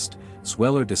arrest,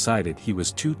 Zweller decided he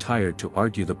was too tired to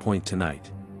argue the point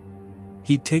tonight.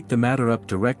 He'd take the matter up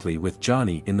directly with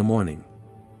Johnny in the morning.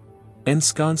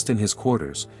 Ensconced in his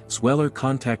quarters, Zweller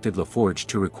contacted LaForge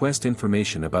to request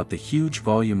information about the huge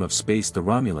volume of space the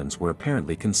Romulans were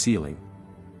apparently concealing.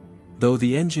 Though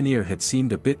the engineer had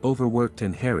seemed a bit overworked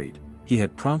and harried, he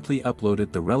had promptly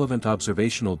uploaded the relevant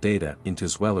observational data into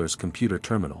Zweller's computer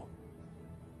terminal.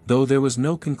 Though there was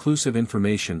no conclusive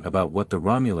information about what the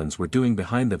Romulans were doing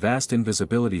behind the vast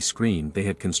invisibility screen they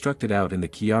had constructed out in the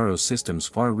Kiaros system's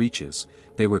far reaches,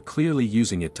 they were clearly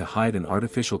using it to hide an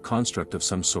artificial construct of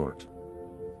some sort.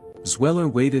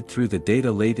 Zweller waded through the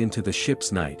data late into the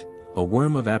ship's night, a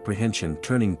worm of apprehension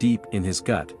turning deep in his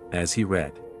gut, as he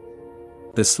read.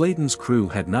 The Sladen's crew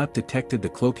had not detected the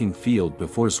cloaking field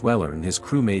before Zweller and his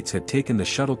crewmates had taken the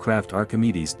shuttlecraft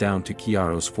Archimedes down to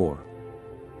Kiaros 4.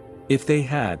 If they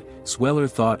had, Zweller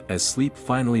thought as sleep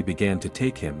finally began to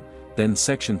take him, then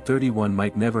Section 31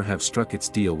 might never have struck its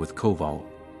deal with Koval.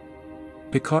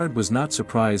 Picard was not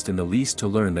surprised in the least to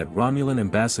learn that Romulan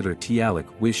ambassador Tialek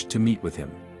wished to meet with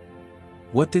him.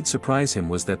 What did surprise him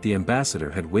was that the ambassador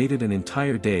had waited an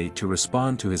entire day to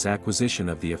respond to his acquisition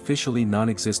of the officially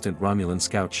non-existent Romulan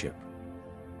scout ship.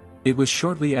 It was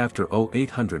shortly after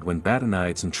 0800 when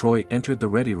Batanides and Troy entered the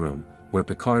ready room, where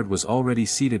Picard was already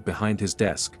seated behind his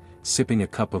desk, sipping a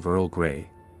cup of Earl Grey.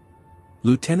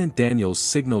 Lieutenant Daniels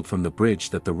signaled from the bridge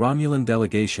that the Romulan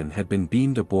delegation had been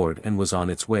beamed aboard and was on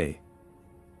its way.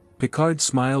 Picard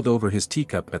smiled over his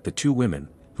teacup at the two women,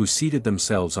 who seated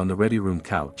themselves on the ready room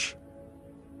couch.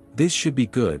 "This should be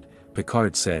good,"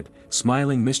 Picard said,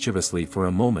 smiling mischievously for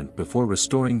a moment before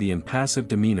restoring the impassive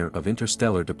demeanor of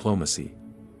interstellar diplomacy.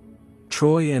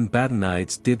 Troy and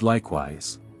Batanides did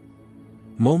likewise.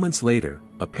 Moments later,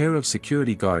 a pair of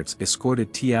security guards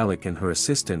escorted Tialek and her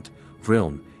assistant,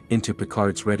 Vriln, into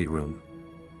Picard's ready room.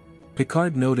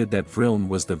 Picard noted that Vriln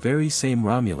was the very same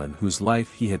Romulan whose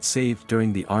life he had saved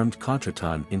during the armed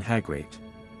contretemps in Hagrate.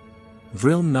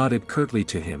 Vriln nodded curtly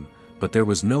to him, but there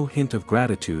was no hint of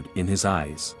gratitude in his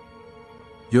eyes.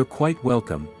 "You're quite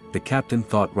welcome," the captain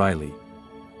thought wryly.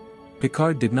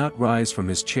 Picard did not rise from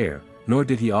his chair, nor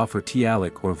did he offer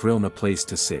Tialek or Vriln a place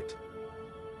to sit.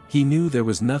 He knew there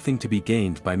was nothing to be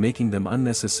gained by making them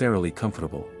unnecessarily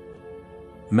comfortable.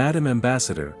 "Madam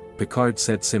Ambassador," Picard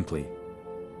said simply.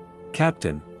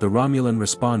 "Captain," the Romulan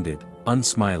responded,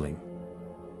 unsmiling.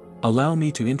 "Allow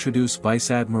me to introduce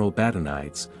Vice Admiral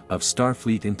Batanides, of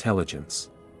Starfleet Intelligence.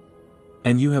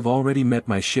 And you have already met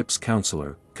my ship's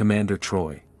counselor, Commander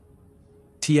Troy."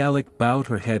 Tialek bowed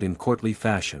her head in courtly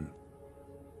fashion.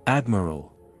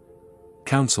 "Admiral.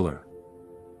 Counselor."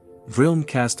 Vriln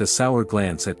cast a sour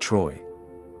glance at Troy.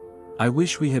 "I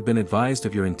wish we had been advised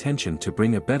of your intention to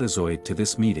bring a Betazoid to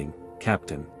this meeting,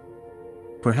 Captain.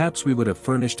 Perhaps we would have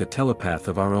furnished a telepath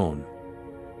of our own."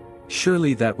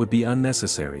 "Surely that would be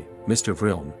unnecessary, Mr.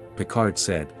 Vriln," Picard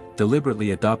said,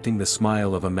 deliberately adopting the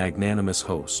smile of a magnanimous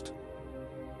host.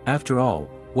 "After all,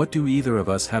 what do either of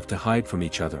us have to hide from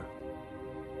each other?"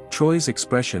 Troy's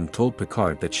expression told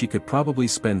Picard that she could probably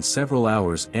spend several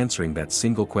hours answering that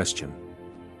single question.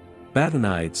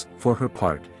 Batanides, for her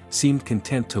part, seemed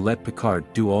content to let Picard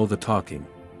do all the talking.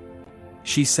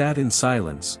 She sat in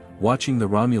silence, watching the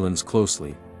Romulans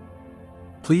closely.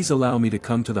 "Please allow me to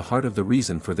come to the heart of the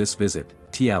reason for this visit,"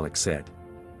 Tialek said.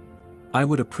 "I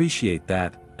would appreciate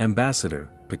that, Ambassador,"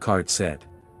 Picard said.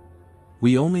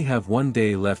 "We only have one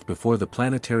day left before the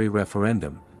planetary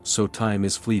referendum, so time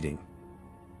is fleeting.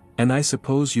 And I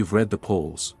suppose you've read the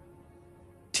polls."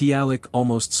 Tialek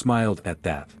almost smiled at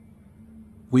that.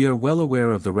 "We are well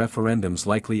aware of the referendum's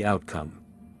likely outcome.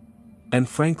 And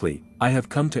frankly, I have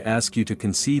come to ask you to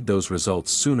concede those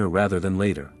results sooner rather than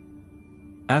later.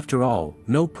 After all,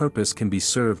 no purpose can be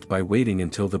served by waiting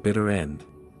until the bitter end.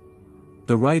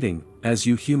 The writing, as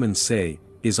you humans say,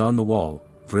 is on the wall,"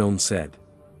 Vriln said.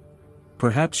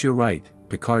 "Perhaps you're right,"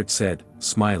 Picard said,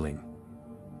 smiling.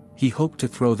 He hoped to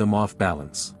throw them off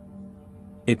balance.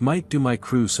 "It might do my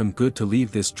crew some good to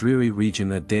leave this dreary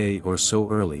region a day or so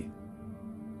early."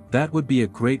 "That would be a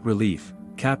great relief,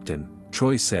 Captain,"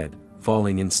 Troy said,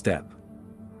 falling in step.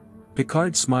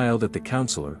 Picard smiled at the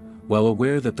counselor, well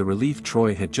aware that the relief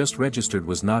Troy had just registered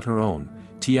was not her own.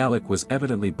 Tialek was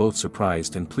evidently both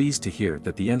surprised and pleased to hear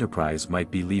that the Enterprise might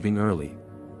be leaving early.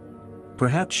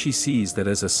 "Perhaps she sees that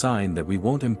as a sign that we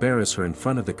won't embarrass her in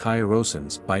front of the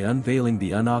Kaiarosans by unveiling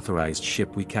the unauthorized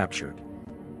ship we captured."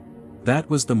 That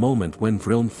was the moment when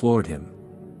Vriln floored him.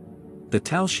 "The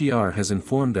Tal Shiar has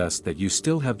informed us that you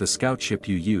still have the scout ship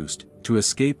you used to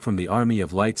escape from the Army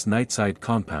of Light's Nightside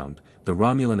compound," the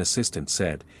Romulan assistant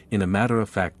said, in a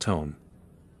matter-of-fact tone.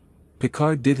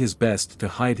 Picard did his best to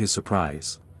hide his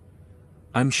surprise.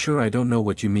 "I'm sure I don't know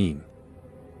what you mean."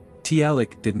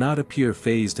 Tialek did not appear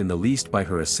fazed in the least by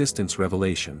her assistant's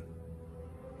revelation.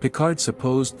 Picard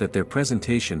supposed that their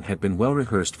presentation had been well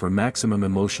rehearsed for maximum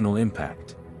emotional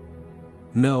impact.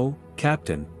 "No,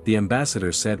 Captain," the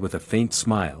ambassador said with a faint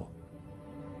smile.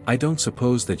 "I don't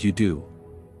suppose that you do.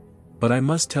 But I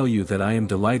must tell you that I am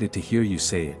delighted to hear you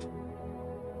say it.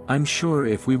 I'm sure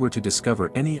if we were to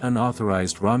discover any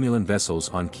unauthorized Romulan vessels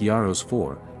on Kiaros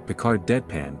 4, Picard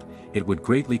deadpanned, it would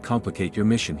greatly complicate your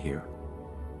mission here."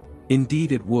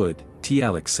 "Indeed it would,"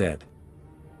 Tialek said.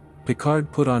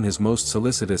 Picard put on his most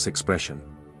solicitous expression.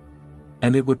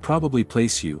 "And it would probably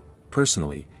place you,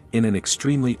 personally, in an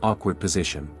extremely awkward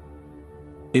position.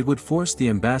 It would force the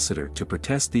ambassador to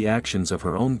protest the actions of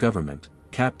her own government,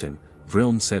 Captain,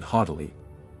 Vrilln said haughtily.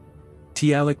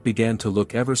 Tialek began to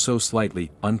look ever so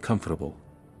slightly uncomfortable.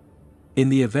 In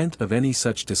the event of any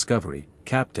such discovery,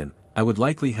 Captain, I would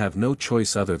likely have no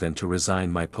choice other than to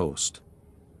resign my post.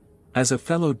 As a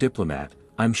fellow diplomat,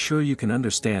 I'm sure you can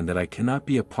understand that I cannot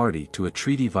be a party to a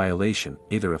treaty violation,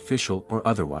 either official or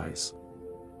otherwise.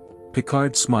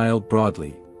 Picard smiled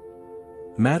broadly.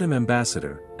 Madam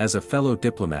Ambassador, as a fellow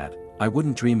diplomat, I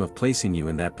wouldn't dream of placing you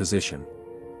in that position.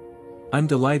 I'm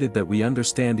delighted that we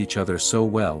understand each other so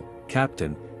well,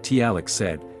 Captain, Tialek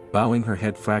said, bowing her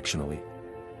head fractionally.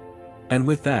 And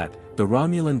with that, the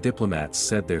Romulan diplomats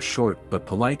said their short but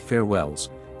polite farewells,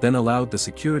 then allowed the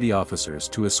security officers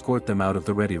to escort them out of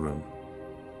the ready room.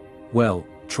 Well,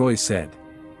 Troy said.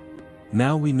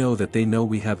 Now we know that they know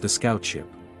we have the scout ship.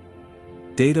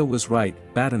 Data was right,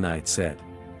 Batanide said.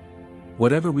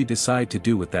 Whatever we decide to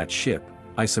do with that ship,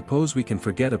 I suppose we can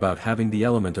forget about having the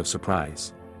element of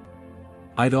surprise.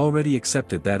 I'd already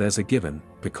accepted that as a given,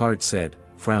 Picard said,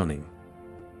 frowning.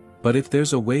 But if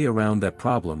there's a way around that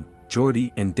problem,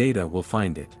 Geordi and Data will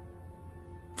find it.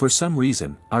 For some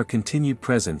reason, our continued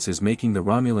presence is making the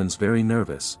Romulans very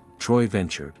nervous, Troy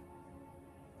ventured.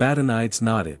 Batanides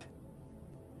nodded.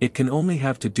 It can only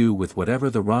have to do with whatever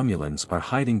the Romulans are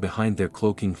hiding behind their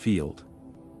cloaking field.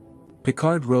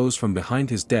 Picard rose from behind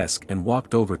his desk and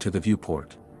walked over to the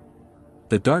viewport.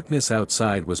 The darkness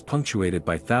outside was punctuated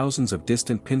by thousands of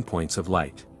distant pinpoints of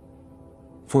light.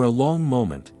 For a long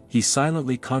moment, he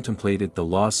silently contemplated the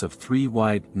loss of 3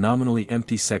 wide, nominally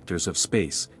empty sectors of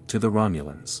space, to the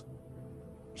Romulans.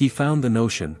 He found the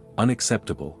notion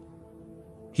unacceptable.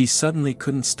 He suddenly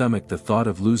couldn't stomach the thought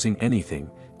of losing anything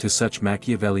to such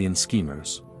Machiavellian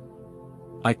schemers.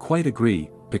 I quite agree,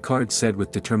 Picard said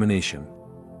with determination.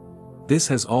 This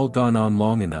has all gone on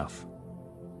long enough.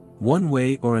 One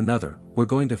way or another, we're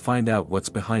going to find out what's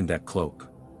behind that cloak.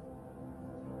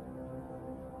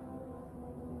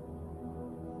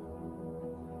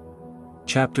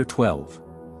 Chapter 12.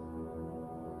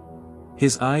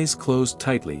 His eyes closed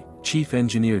tightly, Chief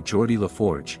Engineer Geordi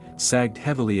LaForge sagged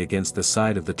heavily against the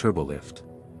side of the turbolift.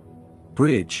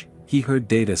 Bridge, he heard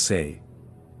Data say.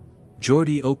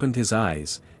 Geordi opened his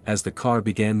eyes, as the car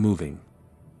began moving.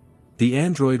 The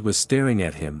android was staring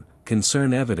at him,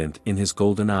 concern evident in his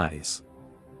golden eyes.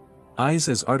 Eyes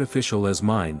as artificial as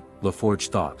mine, LaForge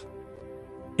thought.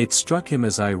 It struck him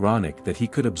as ironic that he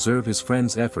could observe his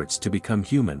friend's efforts to become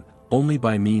human, only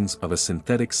by means of a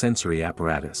synthetic sensory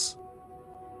apparatus.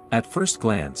 At first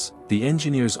glance, the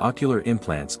engineer's ocular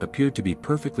implants appeared to be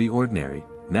perfectly ordinary,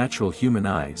 natural human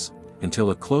eyes,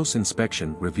 until a close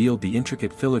inspection revealed the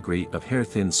intricate filigree of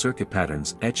hair-thin circuit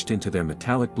patterns etched into their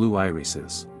metallic blue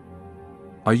irises.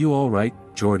 Are you all right,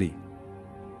 Geordi?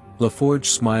 LaForge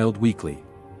smiled weakly.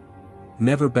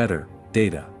 Never better,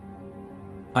 Data.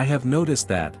 I have noticed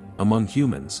that, among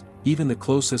humans, even the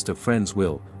closest of friends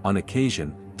will, on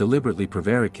occasion, deliberately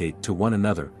prevaricate to one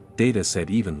another, Data said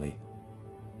evenly.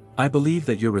 I believe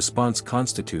that your response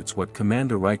constitutes what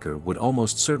Commander Riker would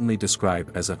almost certainly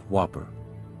describe as a whopper.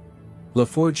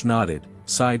 LaForge nodded,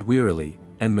 sighed wearily,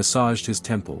 and massaged his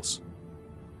temples.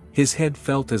 His head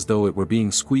felt as though it were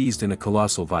being squeezed in a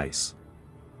colossal vice.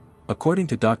 According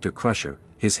to Dr. Crusher,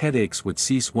 his headaches would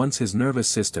cease once his nervous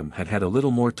system had had a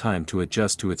little more time to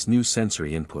adjust to its new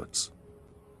sensory inputs.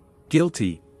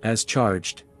 Guilty, as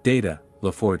charged, Data,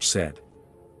 LaForge said.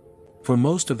 For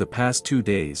most of the past 2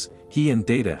 days, he and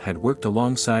Data had worked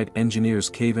alongside engineers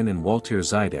Kavan and Walter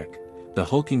Zydek, the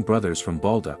hulking brothers from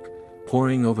Baldock,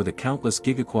 poring over the countless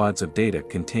gigaquads of data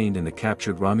contained in the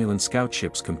captured Romulan scout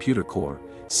ship's computer core,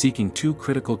 seeking 2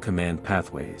 critical command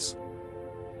pathways.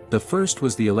 The first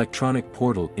was the electronic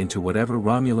portal into whatever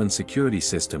Romulan security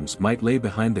systems might lay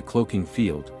behind the cloaking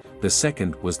field, the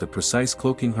second was the precise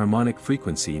cloaking harmonic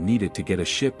frequency needed to get a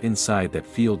ship inside that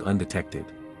field undetected.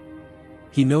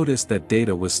 He noticed that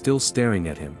Data was still staring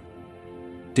at him.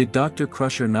 Did Dr.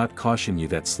 Crusher not caution you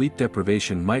that sleep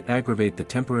deprivation might aggravate the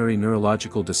temporary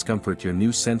neurological discomfort your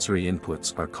new sensory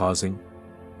inputs are causing?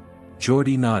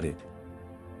 Geordi nodded.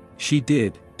 She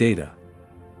did, Data.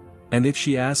 And if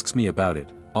she asks me about it,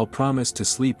 I'll promise to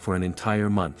sleep for an entire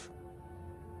month.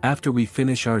 After we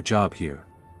finish our job here.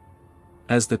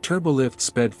 As the turbolift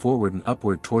sped forward and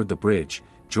upward toward the bridge,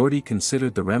 Geordi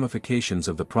considered the ramifications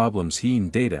of the problems he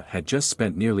and Data had just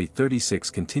spent nearly 36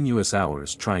 continuous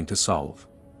hours trying to solve.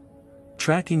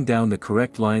 Tracking down the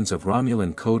correct lines of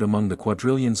Romulan code among the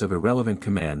quadrillions of irrelevant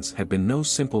commands had been no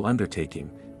simple undertaking,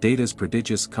 Data's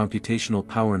prodigious computational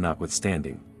power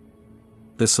notwithstanding.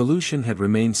 The solution had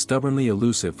remained stubbornly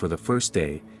elusive for the first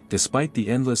day, despite the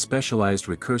endless specialized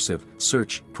recursive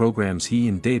search programs he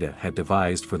and Data had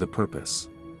devised for the purpose.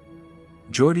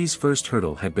 Geordi's first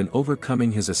hurdle had been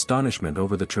overcoming his astonishment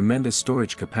over the tremendous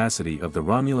storage capacity of the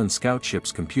Romulan scout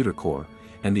ship's computer core,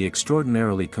 and the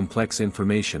extraordinarily complex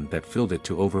information that filled it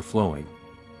to overflowing.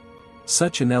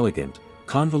 Such inelegant,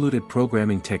 convoluted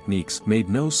programming techniques made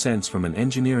no sense from an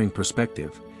engineering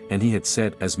perspective, and he had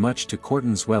said as much to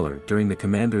Corton Zweller during the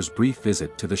commander's brief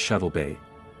visit to the shuttle bay.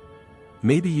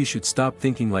 "Maybe you should stop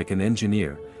thinking like an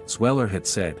engineer," Zweller had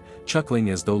said, chuckling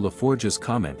as though LaForge's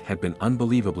comment had been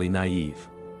unbelievably naive.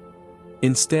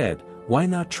 "Instead, why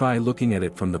not try looking at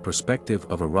it from the perspective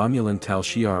of a Romulan Tal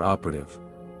Shiar operative?"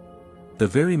 The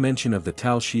very mention of the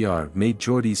Tal Shiar made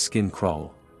Geordi's skin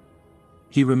crawl.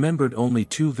 He remembered only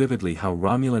too vividly how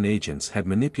Romulan agents had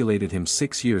manipulated him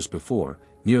 6 years before,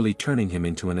 nearly turning him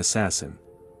into an assassin.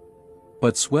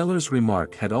 But Zweller's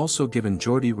remark had also given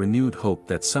Geordi renewed hope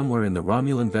that somewhere in the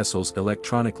Romulan vessel's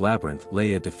electronic labyrinth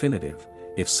lay a definitive,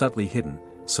 if subtly hidden,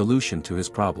 solution to his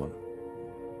problem.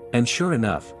 And sure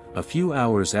enough, a few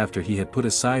hours after he had put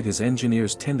aside his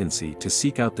engineer's tendency to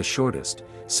seek out the shortest,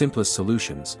 simplest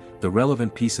solutions, the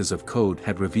relevant pieces of code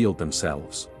had revealed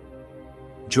themselves.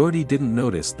 Geordi didn't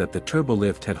notice that the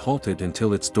turbolift had halted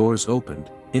until its doors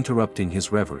opened, interrupting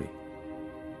his reverie.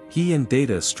 He and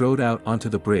Data strode out onto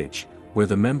the bridge, where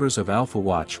the members of Alpha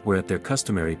Watch were at their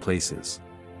customary places.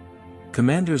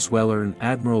 Commander Zweller and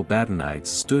Admiral Badenides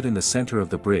stood in the center of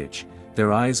the bridge,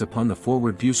 their eyes upon the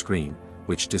forward view screen,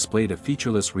 which displayed a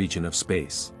featureless region of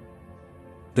space.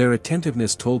 Their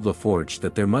attentiveness told LaForge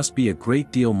that there must be a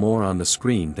great deal more on the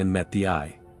screen than met the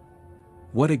eye.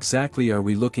 "What exactly are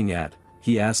we looking at?"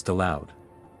 he asked aloud.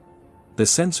 "The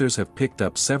sensors have picked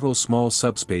up several small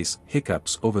subspace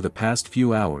hiccups over the past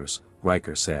few hours,"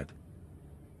 Riker said.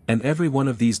 "And every one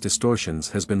of these distortions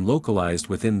has been localized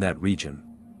within that region."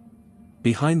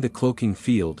 "Behind the cloaking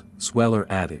field," Zweller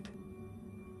added.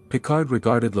 Picard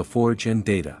regarded LaForge and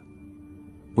Data.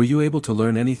 "Were you able to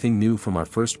learn anything new from our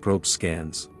first probe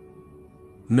scans?"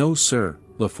 "No, sir,"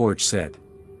 LaForge said.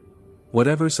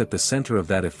 "Whatever's at the center of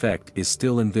that effect is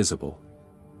still invisible.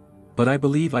 But I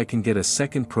believe I can get a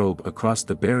second probe across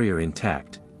the barrier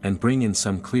intact, and bring in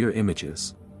some clear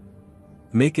images."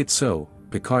 "Make it so,"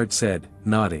 Picard said,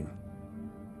 nodding.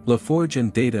 LaForge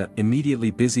and Data immediately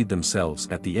busied themselves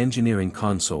at the engineering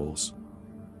consoles.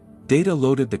 Data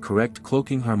loaded the correct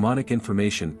cloaking harmonic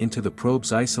information into the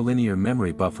probe's isolinear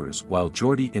memory buffers while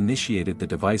Geordi initiated the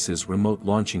device's remote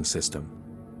launching system.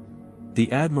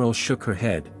 The Admiral shook her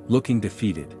head, looking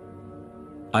defeated.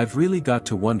 "I've really got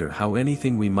to wonder how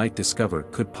anything we might discover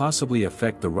could possibly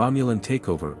affect the Romulan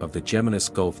takeover of the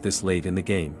Geminus Gulf this late in the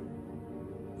game."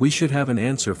 "We should have an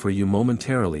answer for you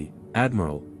momentarily,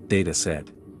 Admiral," Data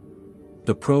said.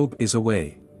 "The probe is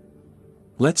away.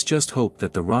 Let's just hope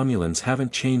that the Romulans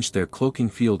haven't changed their cloaking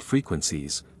field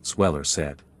frequencies," Zweller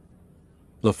said.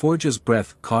 LaForge's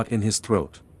breath caught in his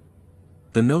throat.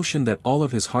 The notion that all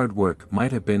of his hard work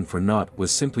might have been for naught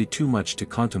was simply too much to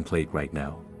contemplate right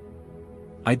now.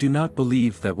 "I do not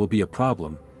believe that will be a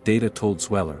problem," Data told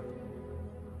Zweller.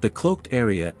 "The cloaked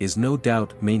area is no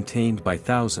doubt maintained by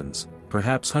thousands,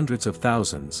 perhaps hundreds of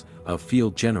thousands, of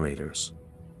field generators.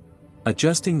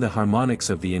 Adjusting the harmonics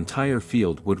of the entire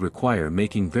field would require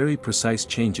making very precise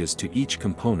changes to each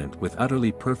component with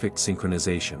utterly perfect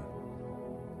synchronization.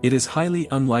 It is highly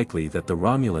unlikely that the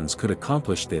Romulans could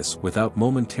accomplish this without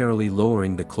momentarily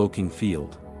lowering the cloaking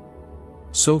field.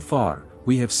 So far,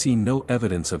 we have seen no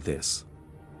evidence of this."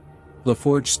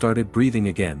 LaForge started breathing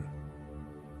again.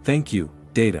 "Thank you,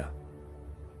 Data.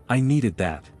 I needed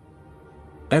that."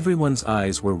 Everyone's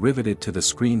eyes were riveted to the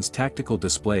screen's tactical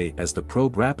display as the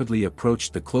probe rapidly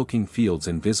approached the cloaking field's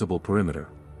invisible perimeter.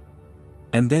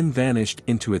 And then vanished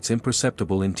into its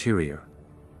imperceptible interior.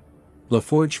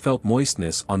 LaForge felt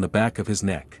moistness on the back of his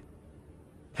neck.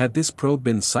 Had this probe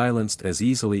been silenced as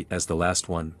easily as the last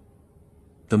one?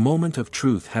 The moment of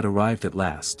truth had arrived at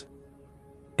last.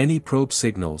 "Any probe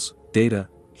signals, Data?"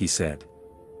 he said.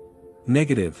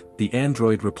 "Negative," the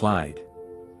android replied.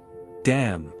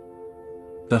 "Damn.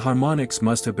 The harmonics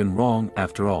must have been wrong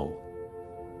after all."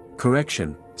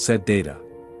 "Correction," said Data.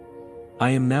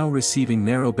 "I am now receiving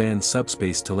narrowband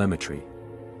subspace telemetry.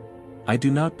 I do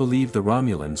not believe the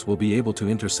Romulans will be able to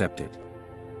intercept it."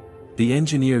 The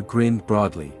engineer grinned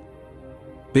broadly.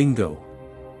 "Bingo.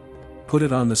 Put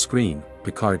it on the screen,"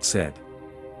 Picard said.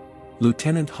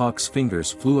 Lieutenant Hawk's fingers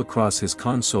flew across his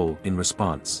console in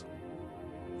response.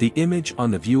 The image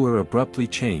on the viewer abruptly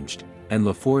changed, and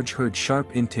LaForge heard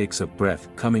sharp intakes of breath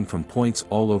coming from points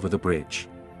all over the bridge.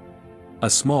 A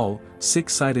small,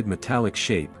 six-sided metallic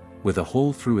shape, with a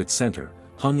hole through its center,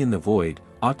 hung in the void,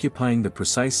 occupying the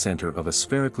precise center of a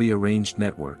spherically arranged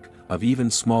network of even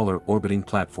smaller orbiting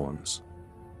platforms.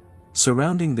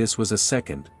 Surrounding this was a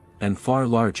second, and far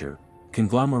larger,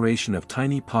 conglomeration of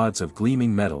tiny pods of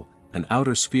gleaming metal, an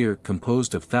outer sphere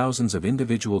composed of thousands of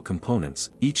individual components,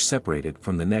 each separated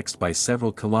from the next by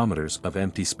several kilometers of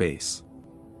empty space.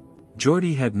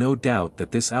 Geordi had no doubt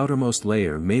that this outermost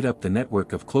layer made up the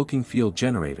network of cloaking field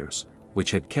generators,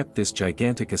 which had kept this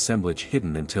gigantic assemblage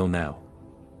hidden until now.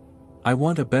 "I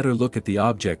want a better look at the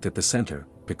object at the center,"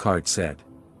 Picard said.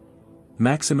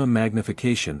 "Maximum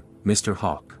magnification, Mr.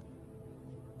 Hawk."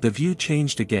 The view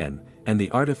changed again, and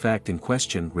the artifact in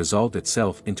question resolved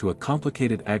itself into a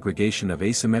complicated aggregation of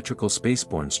asymmetrical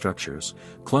spaceborne structures,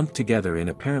 clumped together in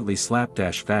apparently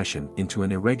slapdash fashion into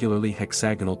an irregularly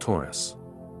hexagonal torus.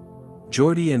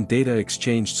 Geordi and Data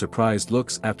exchanged surprised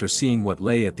looks after seeing what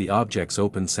lay at the object's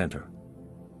open center.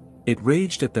 It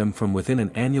raged at them from within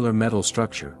an annular metal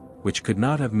structure, which could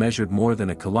not have measured more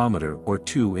than a kilometer or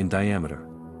two in diameter.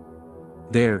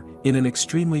 There, in an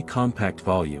extremely compact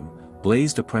volume,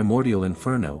 blazed a primordial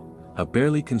inferno, a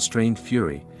barely constrained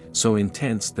fury, so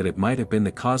intense that it might have been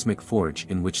the cosmic forge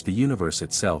in which the universe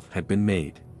itself had been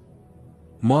made.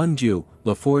 "Mon Dieu,"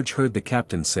 LaForge heard the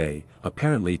captain say,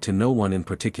 apparently to no one in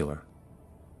particular.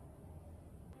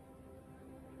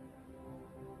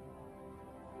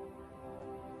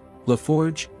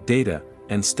 LaForge, Data,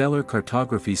 and stellar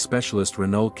cartography specialist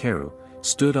Renault Carew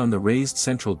stood on the raised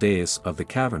central dais of the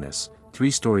cavernous,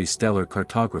 three-story stellar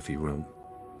cartography room.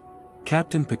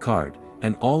 Captain Picard,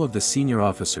 and all of the senior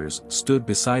officers stood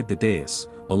beside the dais,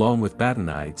 along with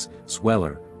Batanides,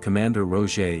 Sweller, Commander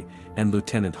Roger, and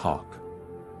Lieutenant Hawk.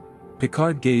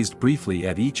 Picard gazed briefly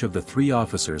at each of the three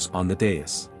officers on the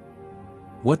dais.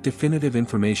 "What definitive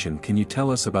information can you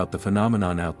tell us about the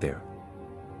phenomenon out there?"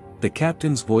 The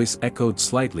captain's voice echoed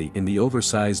slightly in the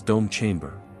oversized dome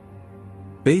chamber.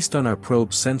 "Based on our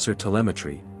probe's sensor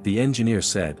telemetry," the engineer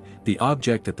said, "the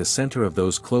object at the center of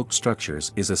those cloaked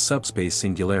structures is a subspace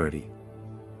singularity.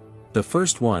 The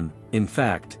first one, in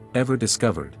fact, ever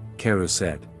discovered," Carew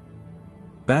said.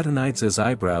 Batanides'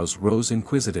 eyebrows rose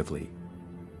inquisitively.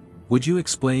 "Would you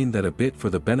explain that a bit for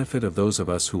the benefit of those of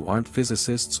us who aren't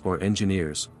physicists or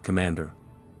engineers, Commander?"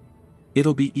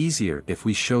 "It'll be easier if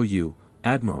we show you,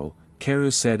 Admiral,"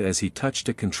 Carew said as he touched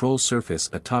a control surface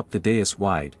atop the dais'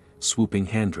 wide, swooping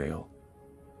handrail.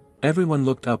 Everyone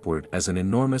looked upward as an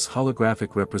enormous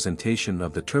holographic representation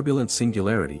of the turbulent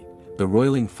singularity, the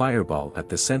roiling fireball at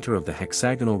the center of the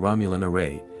hexagonal Romulan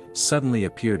array, suddenly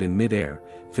appeared in mid-air,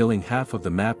 filling half of the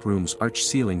map room's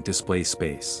arch-ceiling display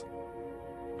space.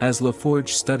 As LaForge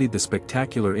studied the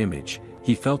spectacular image,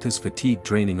 he felt his fatigue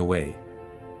draining away.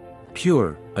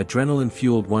 Pure,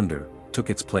 adrenaline-fueled wonder took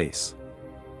its place.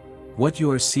 "What you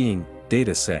are seeing,"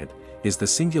 Data said, "is the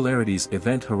singularity's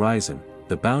event horizon,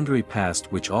 the boundary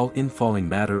past which all infalling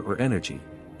matter or energy,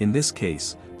 in this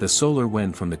case, the solar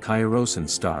wind from the Kairosan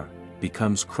star,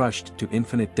 becomes crushed to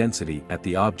infinite density at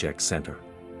the object's center.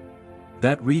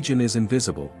 That region is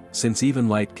invisible, since even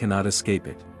light cannot escape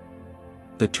it.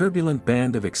 The turbulent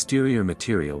band of exterior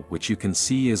material which you can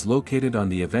see is located on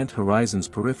the event horizon's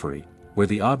periphery, where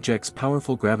the object's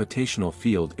powerful gravitational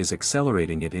field is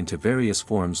accelerating it into various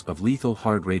forms of lethal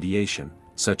hard radiation,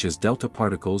 such as delta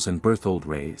particles and Berthold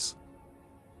rays."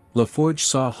 LaForge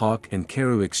saw Hawk and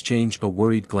Carew exchange a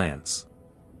worried glance.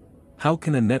 "How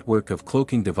can a network of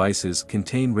cloaking devices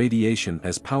contain radiation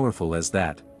as powerful as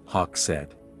that?" Hawk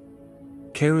said.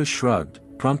 Carew shrugged,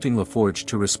 prompting LaForge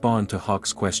to respond to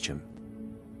Hawk's question.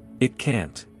 "It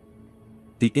can't.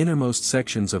 The innermost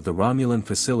sections of the Romulan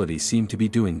facility seem to be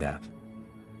doing that.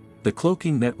 The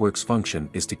cloaking network's function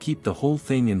is to keep the whole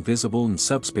thing invisible and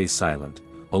subspace silent,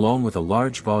 along with a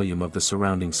large volume of the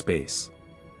surrounding space.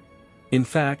 In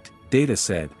fact," Data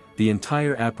said, "the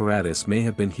entire apparatus may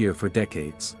have been here for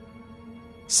decades.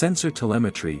 Sensor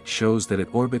telemetry shows that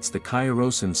it orbits the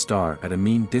Kairosan star at a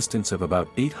mean distance of about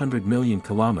 800 million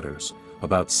kilometers,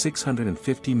 about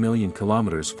 650 million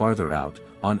kilometers farther out,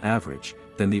 on average,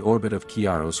 than the orbit of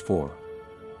Kiaros 4.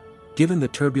 Given the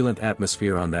turbulent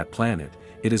atmosphere on that planet,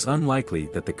 it is unlikely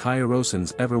that the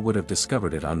Kairosans ever would have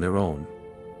discovered it on their own."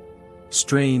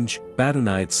 "Strange,"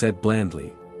 Batanide said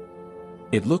blandly.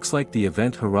 "It looks like the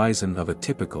event horizon of a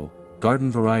typical,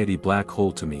 garden-variety black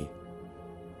hole to me.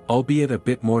 Albeit a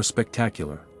bit more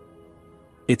spectacular."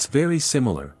 "It's very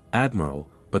similar, Admiral,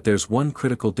 but there's one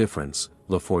critical difference,"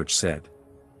 LaForge said.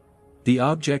 "The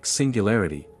object's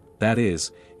singularity, that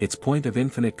is, its point of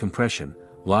infinite compression,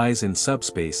 lies in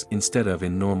subspace instead of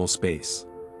in normal space.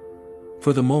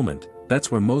 For the moment,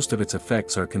 that's where most of its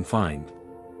effects are confined.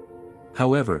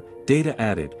 However, Data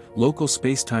added, local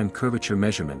spacetime curvature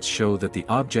measurements show that the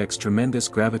object's tremendous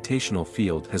gravitational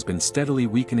field has been steadily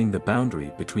weakening the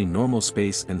boundary between normal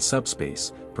space and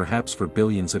subspace, perhaps for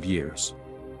billions of years.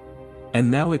 And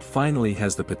now it finally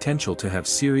has the potential to have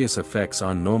serious effects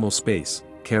on normal space,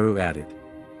 Carew added.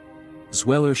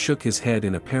 Zweller shook his head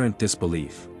in apparent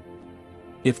disbelief.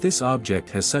 If this object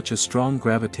has such a strong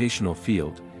gravitational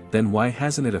field, then why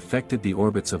hasn't it affected the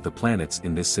orbits of the planets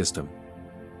in this system?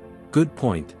 Good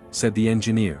point, said the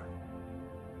engineer.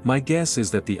 My guess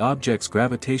is that the object's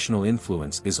gravitational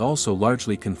influence is also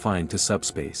largely confined to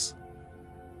subspace,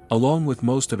 along with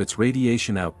most of its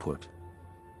radiation output.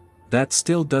 That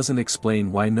still doesn't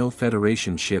explain why no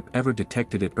Federation ship ever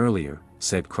detected it earlier,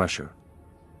 said Crusher.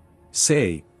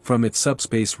 Say, from its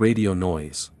subspace radio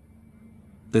noise.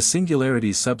 The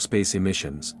Singularity's subspace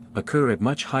emissions occur at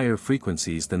much higher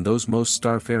frequencies than those most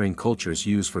starfaring cultures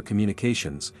use for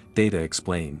communications, Data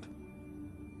explained.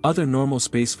 Other normal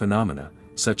space phenomena,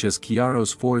 such as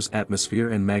Kiaros 4's atmosphere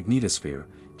and magnetosphere,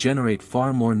 generate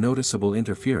far more noticeable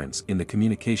interference in the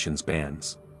communications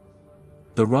bands.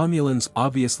 The Romulans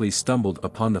obviously stumbled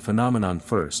upon the phenomenon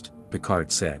first,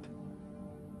 Picard said.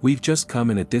 We've just come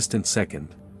in a distant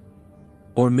second.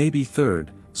 Or maybe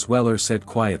third, Zweller said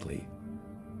quietly.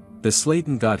 The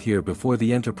Slayton got here before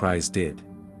the Enterprise did.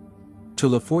 To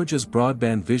LaForge's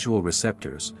broadband visual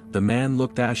receptors, the man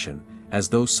looked ashen, as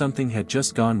though something had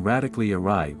just gone radically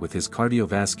awry with his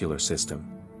cardiovascular system.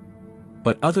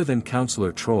 But other than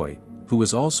Counselor Troy, who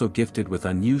was also gifted with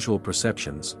unusual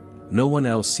perceptions, no one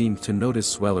else seemed to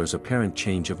notice Zweller's apparent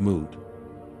change of mood.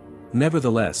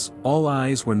 Nevertheless, all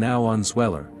eyes were now on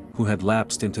Zweller, who had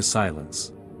lapsed into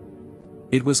silence.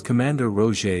 It was Commander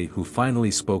Roget who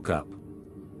finally spoke up.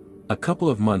 A couple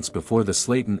of months before the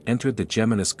Slayton entered the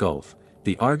Geminis Gulf,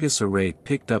 the Argus array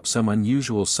picked up some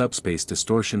unusual subspace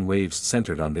distortion waves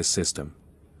centered on this system.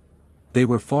 They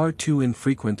were far too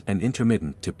infrequent and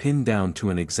intermittent to pin down to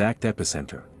an exact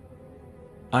epicenter.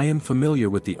 I am familiar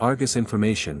with the Argus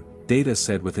information, Data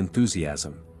said with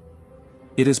enthusiasm.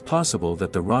 It is possible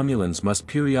that the Romulans must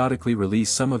periodically release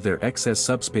some of their excess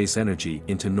subspace energy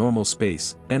into normal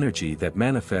space, energy that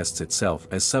manifests itself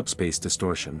as subspace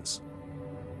distortions.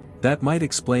 That might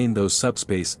explain those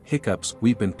subspace hiccups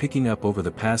we've been picking up over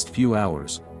the past few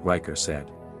hours, Riker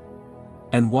said.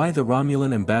 And why the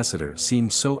Romulan ambassador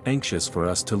seemed so anxious for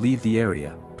us to leave the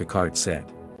area, Picard said.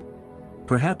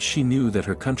 Perhaps she knew that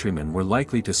her countrymen were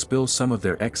likely to spill some of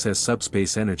their excess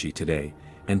subspace energy today,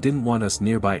 and didn't want us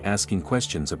nearby asking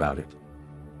questions about it.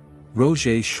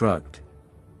 Roget shrugged.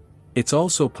 It's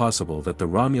also possible that the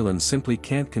Romulans simply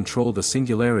can't control the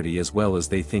Singularity as well as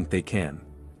they think they can.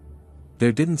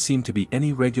 There didn't seem to be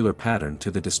any regular pattern to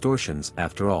the distortions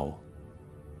after all.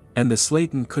 And the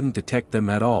Slayton couldn't detect them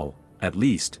at all, at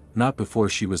least, not before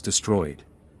she was destroyed.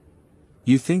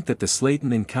 You think that the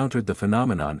Slayton encountered the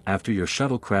phenomenon after your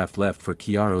shuttlecraft left for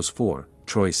Kiaros 4,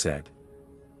 Troy said.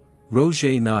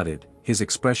 Roget nodded, his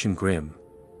expression grim.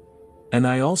 And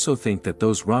I also think that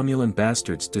those Romulan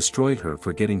bastards destroyed her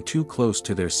for getting too close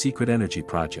to their secret energy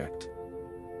project.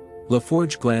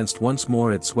 LaForge glanced once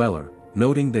more at Zweller,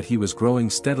 noting that he was growing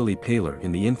steadily paler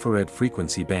in the infrared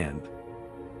frequency band.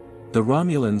 The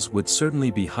Romulans would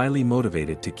certainly be highly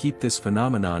motivated to keep this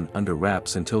phenomenon under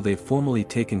wraps until they've formally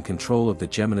taken control of the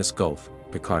Geminis Gulf,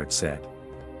 Picard said.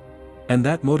 And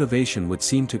that motivation would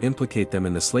seem to implicate them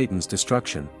in the Slayton's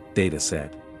destruction, Data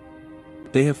said.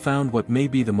 They have found what may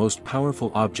be the most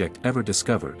powerful object ever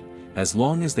discovered. As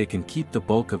long as they can keep the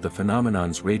bulk of the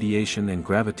phenomenon's radiation and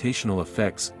gravitational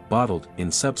effects bottled in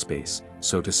subspace,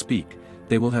 so to speak,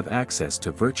 they will have access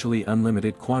to virtually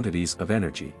unlimited quantities of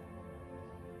energy.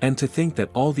 And to think that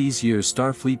all these years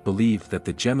Starfleet believed that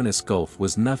the Geminis Gulf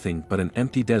was nothing but an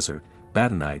empty desert,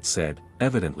 Badenide said,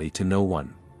 evidently to no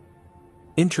one.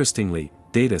 Interestingly,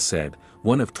 Data said,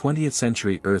 one of 20th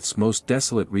century Earth's most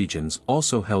desolate regions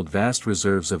also held vast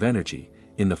reserves of energy,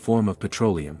 in the form of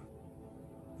petroleum.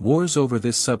 Wars over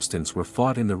this substance were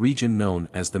fought in the region known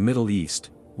as the Middle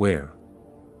East, where...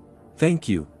 Thank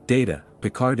you, Data,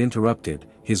 Picard interrupted,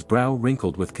 his brow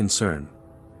wrinkled with concern.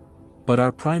 But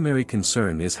our primary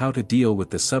concern is how to deal with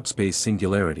the subspace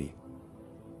singularity.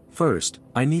 First,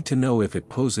 I need to know if it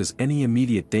poses any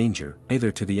immediate danger,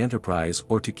 either to the Enterprise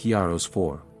or to Kiaros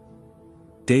 4.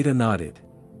 Data nodded.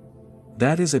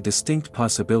 That is a distinct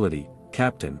possibility,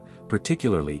 Captain,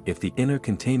 particularly if the inner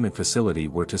containment facility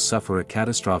were to suffer a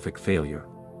catastrophic failure.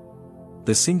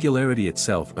 The Singularity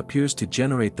itself appears to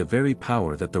generate the very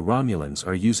power that the Romulans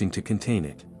are using to contain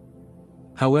it.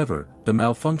 However, the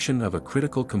malfunction of a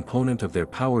critical component of their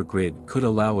power grid could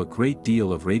allow a great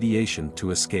deal of radiation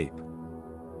to escape.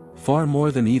 Far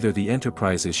more than either the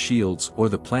Enterprise's shields or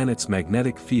the planet's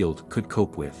magnetic field could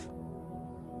cope with.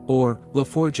 Or,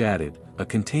 LaForge added, a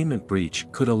containment breach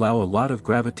could allow a lot of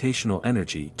gravitational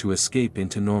energy to escape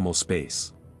into normal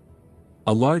space.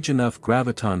 A large enough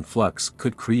graviton flux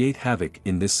could create havoc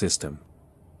in this system.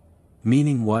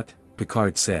 Meaning what?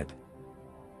 Picard said.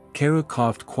 Kara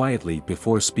coughed quietly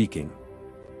before speaking.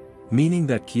 Meaning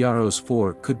that Kiaros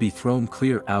 4 could be thrown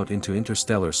clear out into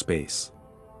interstellar space.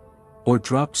 Or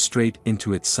dropped straight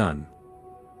into its sun.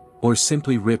 Or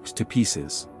simply ripped to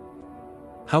pieces.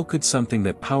 How could something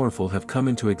that powerful have come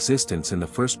into existence in the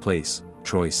first place?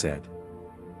 Troy said.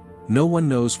 No one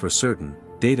knows for certain,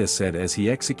 Data said as he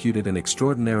executed an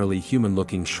extraordinarily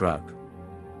human-looking shrug.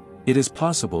 It is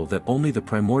possible that only the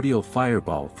primordial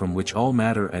fireball from which all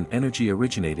matter and energy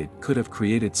originated could have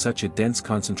created such a dense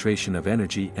concentration of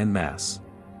energy and mass.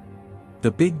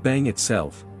 The Big Bang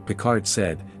itself, Picard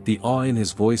said, the awe in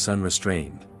his voice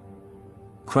unrestrained.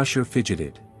 Crusher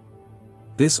fidgeted.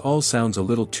 This all sounds a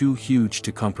little too huge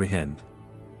to comprehend.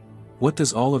 What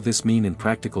does all of this mean in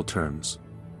practical terms?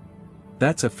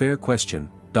 That's a fair question,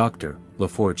 Doctor,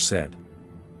 LaForge said.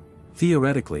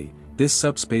 Theoretically, this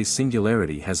subspace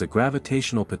singularity has a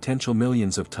gravitational potential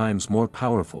millions of times more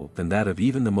powerful than that of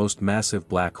even the most massive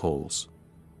black holes.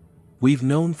 We've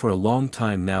known for a long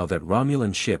time now that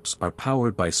Romulan ships are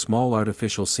powered by small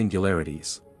artificial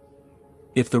singularities.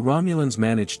 If the Romulans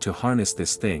managed to harness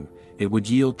this thing, it would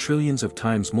yield trillions of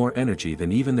times more energy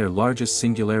than even their largest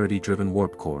singularity-driven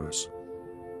warp cores.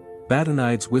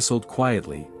 Badanides whistled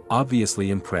quietly,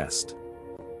 obviously impressed.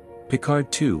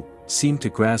 Picard, too, seemed to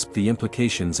grasp the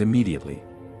implications immediately.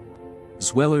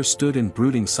 Zweller stood in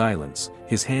brooding silence,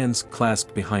 his hands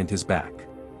clasped behind his back.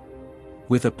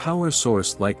 With a power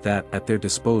source like that at their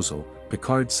disposal,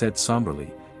 Picard said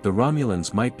somberly, the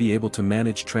Romulans might be able to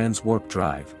manage trans-warp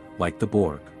drive, like the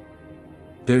Borg.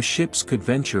 Their ships could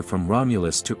venture from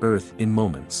Romulus to Earth in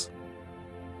moments.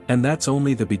 And that's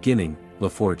only the beginning,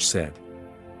 LaForge said.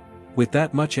 With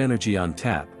that much energy on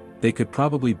tap, they could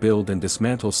probably build and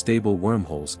dismantle stable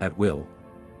wormholes at will.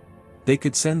 They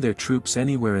could send their troops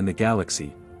anywhere in the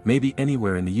galaxy, maybe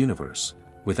anywhere in the universe,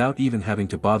 without even having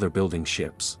to bother building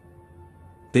ships.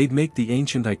 They'd make the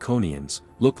ancient Iconians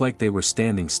look like they were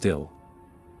standing still.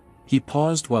 He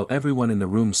paused while everyone in the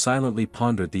room silently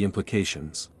pondered the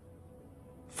implications.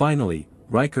 Finally,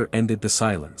 Riker ended the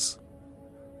silence.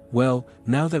 Well,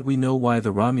 now that we know why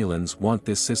the Romulans want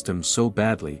this system so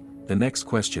badly, the next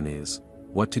question is,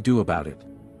 what to do about it?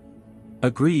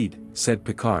 Agreed, said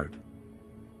Picard.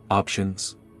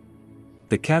 Options?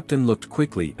 The captain looked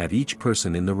quickly at each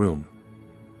person in the room.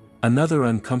 Another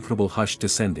uncomfortable hush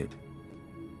descended.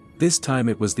 This time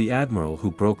it was the Admiral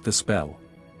who broke the spell.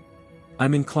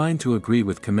 I'm inclined to agree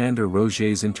with Commander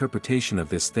Roget's interpretation of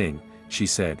this thing, she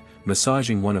said,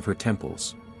 massaging one of her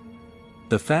temples.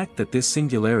 The fact that this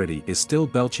singularity is still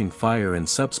belching fire and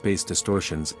subspace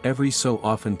distortions every so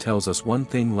often tells us one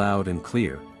thing loud and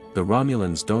clear, the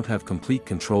Romulans don't have complete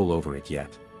control over it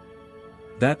yet.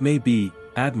 That may be,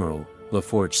 Admiral,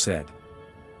 LaForge said.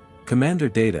 Commander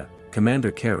Data,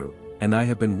 Commander Carew, and I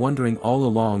have been wondering all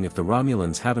along if the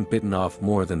Romulans haven't bitten off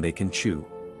more than they can chew.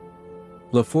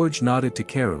 LaForge nodded to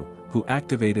Carew, who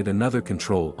activated another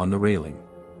control on the railing.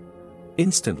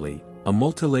 Instantly, a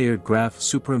multi-layered graph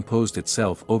superimposed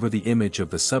itself over the image of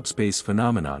the subspace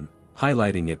phenomenon,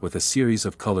 highlighting it with a series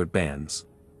of colored bands.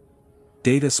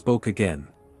 Data spoke again.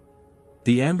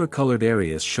 The amber-colored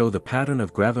areas show the pattern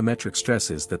of gravimetric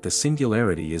stresses that the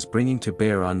singularity is bringing to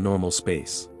bear on normal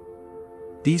space.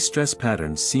 These stress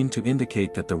patterns seem to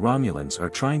indicate that the Romulans are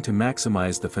trying to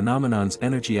maximize the phenomenon's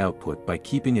energy output by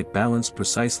keeping it balanced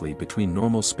precisely between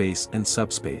normal space and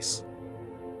subspace.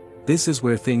 This is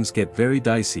where things get very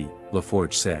dicey,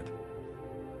 LaForge said.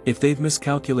 If they've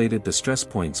miscalculated the stress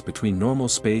points between normal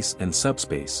space and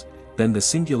subspace, then the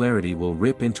singularity will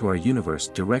rip into our universe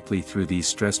directly through these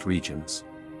stressed regions.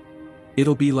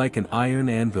 It'll be like an iron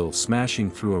anvil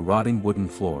smashing through a rotting wooden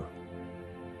floor.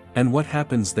 And what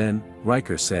happens then?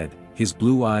 Riker said, his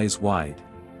blue eyes wide.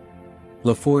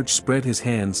 LaForge spread his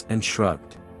hands and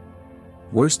shrugged.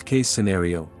 Worst case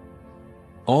scenario?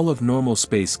 All of normal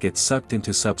space gets sucked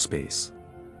into subspace.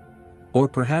 Or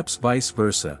perhaps vice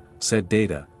versa, said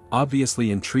Data,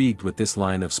 obviously intrigued with this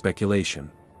line of speculation.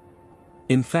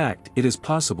 In fact, it is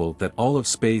possible that all of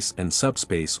space and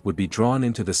subspace would be drawn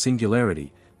into the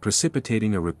singularity,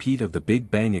 precipitating a repeat of the Big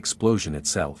Bang explosion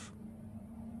itself.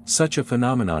 Such a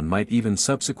phenomenon might even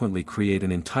subsequently create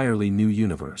an entirely new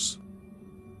universe.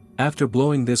 After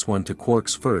blowing this one to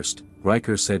quarks first,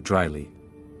 Riker said dryly.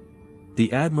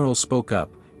 The Admiral spoke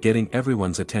up, getting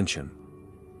everyone's attention.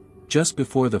 Just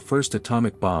before the first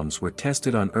atomic bombs were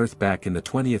tested on Earth back in the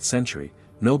 20th century,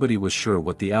 nobody was sure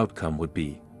what the outcome would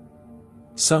be.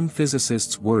 Some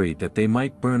physicists worried that they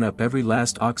might burn up every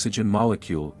last oxygen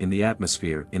molecule in the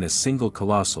atmosphere in a single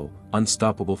colossal,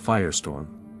 unstoppable firestorm.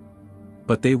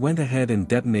 But they went ahead and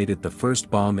detonated the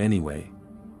first bomb anyway.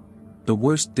 The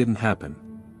worst didn't happen.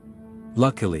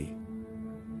 Luckily.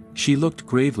 She looked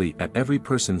gravely at every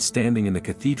person standing in the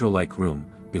cathedral-like room,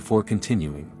 before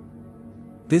continuing.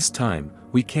 This time,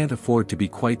 we can't afford to be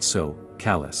quite so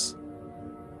callous.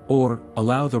 Or,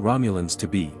 allow the Romulans to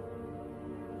be.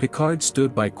 Picard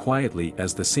stood by quietly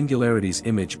as the Singularity's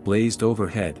image blazed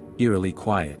overhead, eerily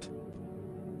quiet.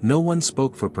 No one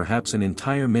spoke for perhaps an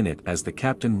entire minute as the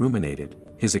captain ruminated,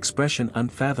 his expression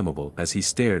unfathomable as he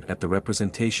stared at the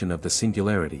representation of the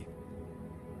Singularity.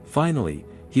 Finally,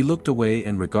 he looked away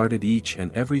and regarded each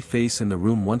and every face in the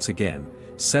room once again,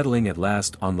 settling at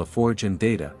last on LaForge and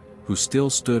Data, who still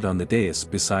stood on the dais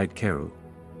beside Carew.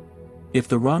 If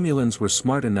the Romulans were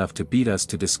smart enough to beat us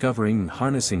to discovering and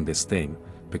harnessing this thing,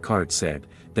 Picard said,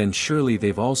 then surely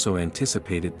they've also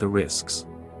anticipated the risks.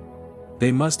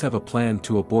 They must have a plan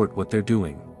to abort what they're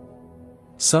doing.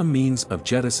 Some means of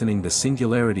jettisoning the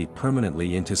Singularity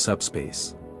permanently into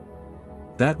subspace.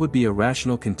 That would be a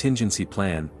rational contingency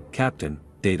plan, Captain,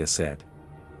 Data said.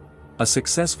 A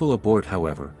successful abort,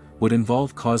 however, would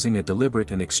involve causing a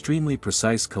deliberate and extremely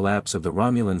precise collapse of the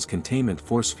Romulans' containment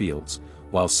force fields,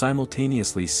 while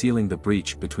simultaneously sealing the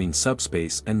breach between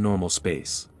subspace and normal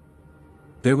space.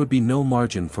 There would be no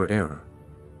margin for error.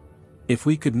 If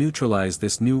we could neutralize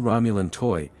this new Romulan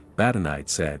toy, Badenide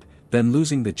said, then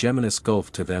losing the Geminus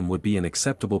Gulf to them would be an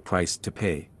acceptable price to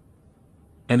pay.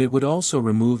 And it would also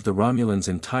remove the Romulans'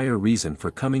 entire reason for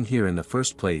coming here in the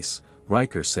first place,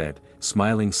 Riker said,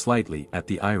 smiling slightly at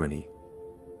the irony.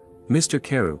 Mr.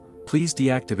 Carew, please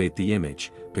deactivate the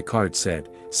image, Picard said,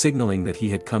 signaling that he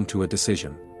had come to a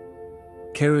decision.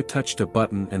 Carew touched a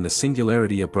button and the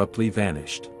Singularity abruptly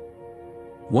vanished.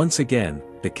 Once again,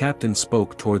 the captain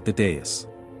spoke toward the dais.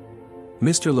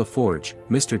 Mr. LaForge,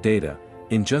 Mr. Data,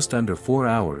 in just under 4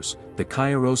 hours, the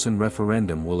Kairosan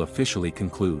referendum will officially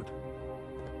conclude.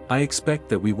 I expect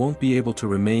that we won't be able to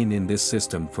remain in this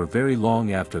system for very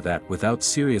long after that without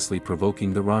seriously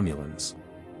provoking the Romulans.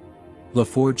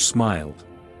 LaForge smiled.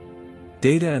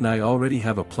 Data and I already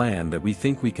have a plan that we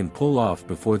think we can pull off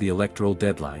before the electoral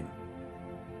deadline.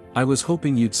 I was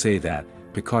hoping you'd say that,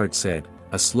 Picard said,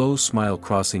 a slow smile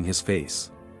crossing his face.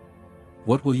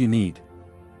 What will you need?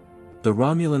 The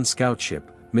Romulan scout ship,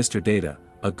 Mr. Data,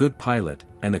 a good pilot,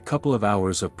 and a couple of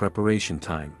hours of preparation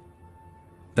time.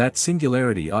 That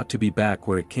Singularity ought to be back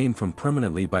where it came from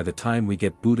permanently by the time we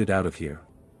get booted out of here.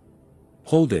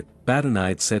 Hold it,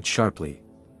 Badenide said sharply.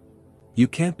 You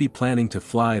can't be planning to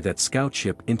fly that scout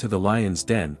ship into the Lion's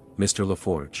Den, Mr.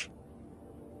 LaForge.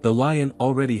 The Lion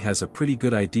already has a pretty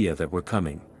good idea that we're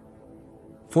coming.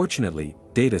 Fortunately,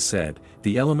 Data said,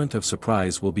 the element of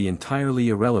surprise will be entirely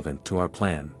irrelevant to our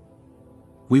plan.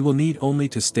 We will need only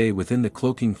to stay within the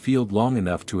cloaking field long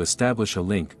enough to establish a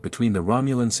link between the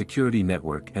Romulan security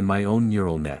network and my own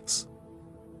neural nets.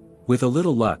 With a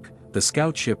little luck, the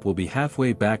scout ship will be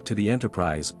halfway back to the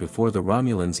Enterprise before the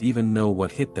Romulans even know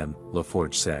what hit them,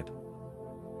 LaForge said.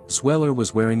 Zweller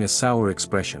was wearing a sour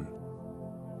expression.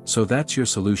 So that's your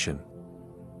solution.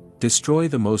 Destroy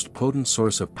the most potent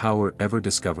source of power ever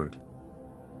discovered.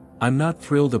 I'm not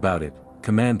thrilled about it,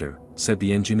 Commander, said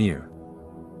the engineer.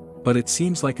 But it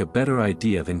seems like a better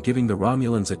idea than giving the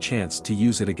Romulans a chance to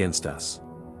use it against us.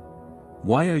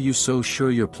 Why are you so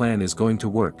sure your plan is going to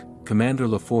work, Commander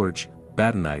LaForge?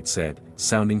 Badenide said,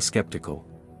 sounding skeptical.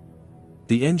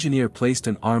 The engineer placed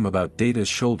an arm about Data's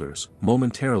shoulders,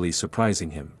 momentarily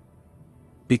surprising him.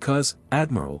 Because,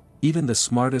 Admiral, even the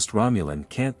smartest Romulan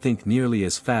can't think nearly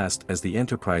as fast as the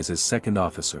Enterprise's second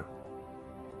officer.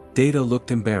 Data looked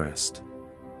embarrassed.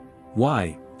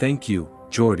 Why, thank you,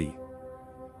 Geordi.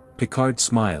 Picard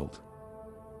smiled.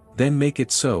 Then make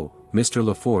it so, Mr.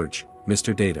 LaForge,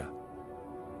 Mr. Data.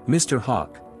 Mr.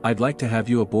 Hawk, I'd like to have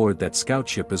you aboard that scout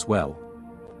ship as well.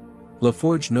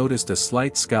 LaForge noticed a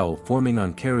slight scowl forming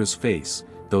on Carew's face,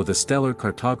 though the stellar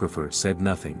cartographer said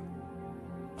nothing.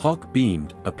 Hawk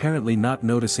beamed, apparently not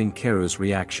noticing Carew's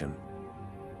reaction.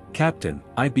 Captain,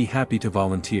 I'd be happy to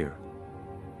volunteer.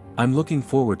 I'm looking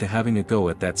forward to having a go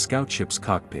at that scout ship's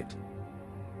cockpit.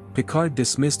 Picard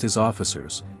dismissed his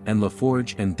officers, and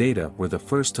LaForge and Data were the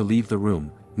first to leave the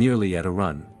room, nearly at a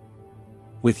run.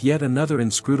 With yet another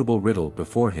inscrutable riddle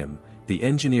before him, the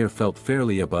engineer felt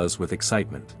fairly abuzz with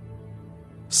excitement.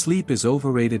 Sleep is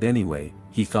overrated anyway,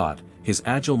 he thought, his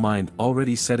agile mind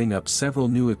already setting up several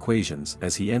new equations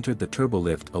as he entered the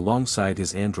turbolift alongside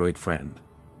his android friend.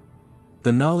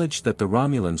 The knowledge that the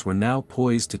Romulans were now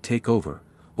poised to take over,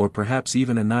 or perhaps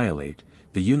even annihilate,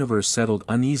 the universe settled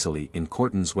uneasily in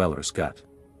Corton Zweller's gut.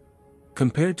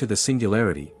 Compared to the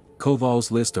Singularity,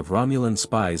 Koval's list of Romulan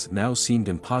spies now seemed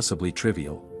impossibly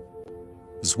trivial.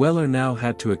 Zweller now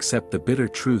had to accept the bitter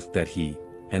truth that he,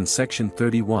 and Section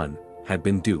 31, had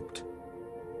been duped.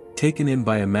 Taken in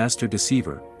by a master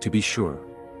deceiver, to be sure.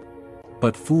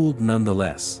 But fooled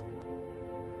nonetheless.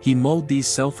 He mulled these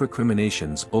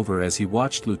self-recriminations over as he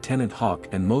watched Lieutenant Hawk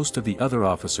and most of the other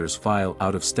officers file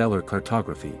out of stellar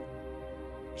cartography.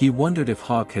 He wondered if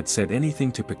Hawk had said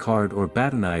anything to Picard or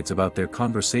Badenides about their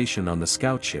conversation on the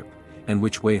scout ship, and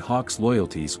which way Hawk's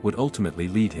loyalties would ultimately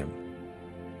lead him.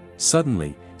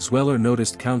 Suddenly, Zweller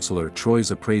noticed Counselor Troy's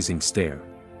appraising stare.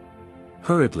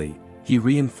 Hurriedly, he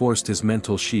reinforced his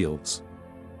mental shields.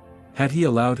 Had he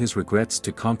allowed his regrets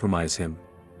to compromise him?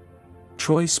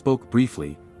 Troy spoke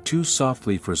briefly, too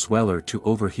softly for Zweller to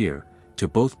overhear, to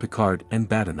both Picard and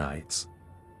Badenides.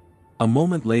 A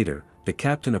moment later, the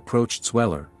captain approached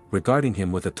Zweller, regarding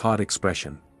him with a taut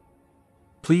expression.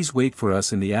 "Please wait for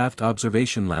us in the aft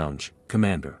observation lounge,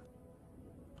 Commander.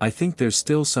 I think there's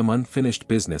still some unfinished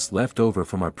business left over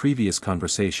from our previous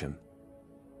conversation."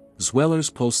 Zweller's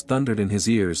pulse thundered in his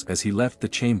ears as he left the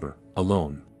chamber,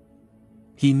 alone.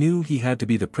 He knew he had to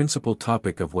be the principal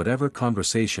topic of whatever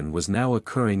conversation was now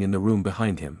occurring in the room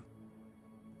behind him.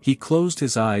 He closed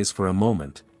his eyes for a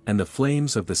moment, and the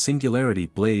flames of the Singularity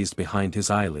blazed behind his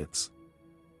eyelids.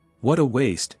 What a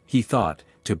waste, he thought,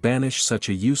 to banish such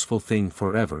a useful thing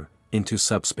forever, into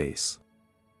subspace.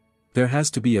 There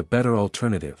has to be a better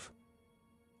alternative.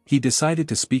 He decided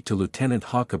to speak to Lieutenant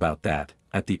Hawk about that,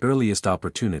 at the earliest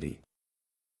opportunity.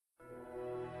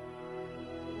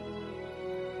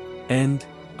 End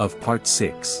of Part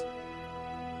 6.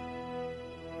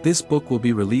 This book will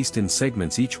be released in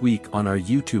segments each week on our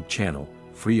YouTube channel,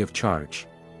 free of charge.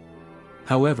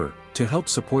 However, to help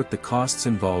support the costs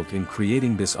involved in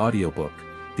creating this audiobook,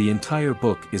 the entire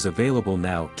book is available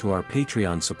now to our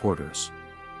Patreon supporters.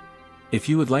 If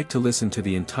you would like to listen to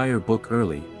the entire book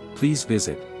early, please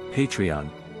visit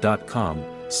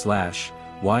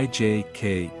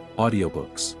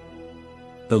patreon.com/YJKaudiobooks.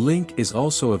 The link is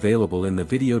also available in the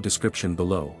video description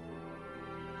below.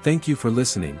 Thank you for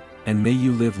listening, and may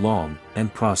you live long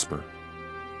and prosper.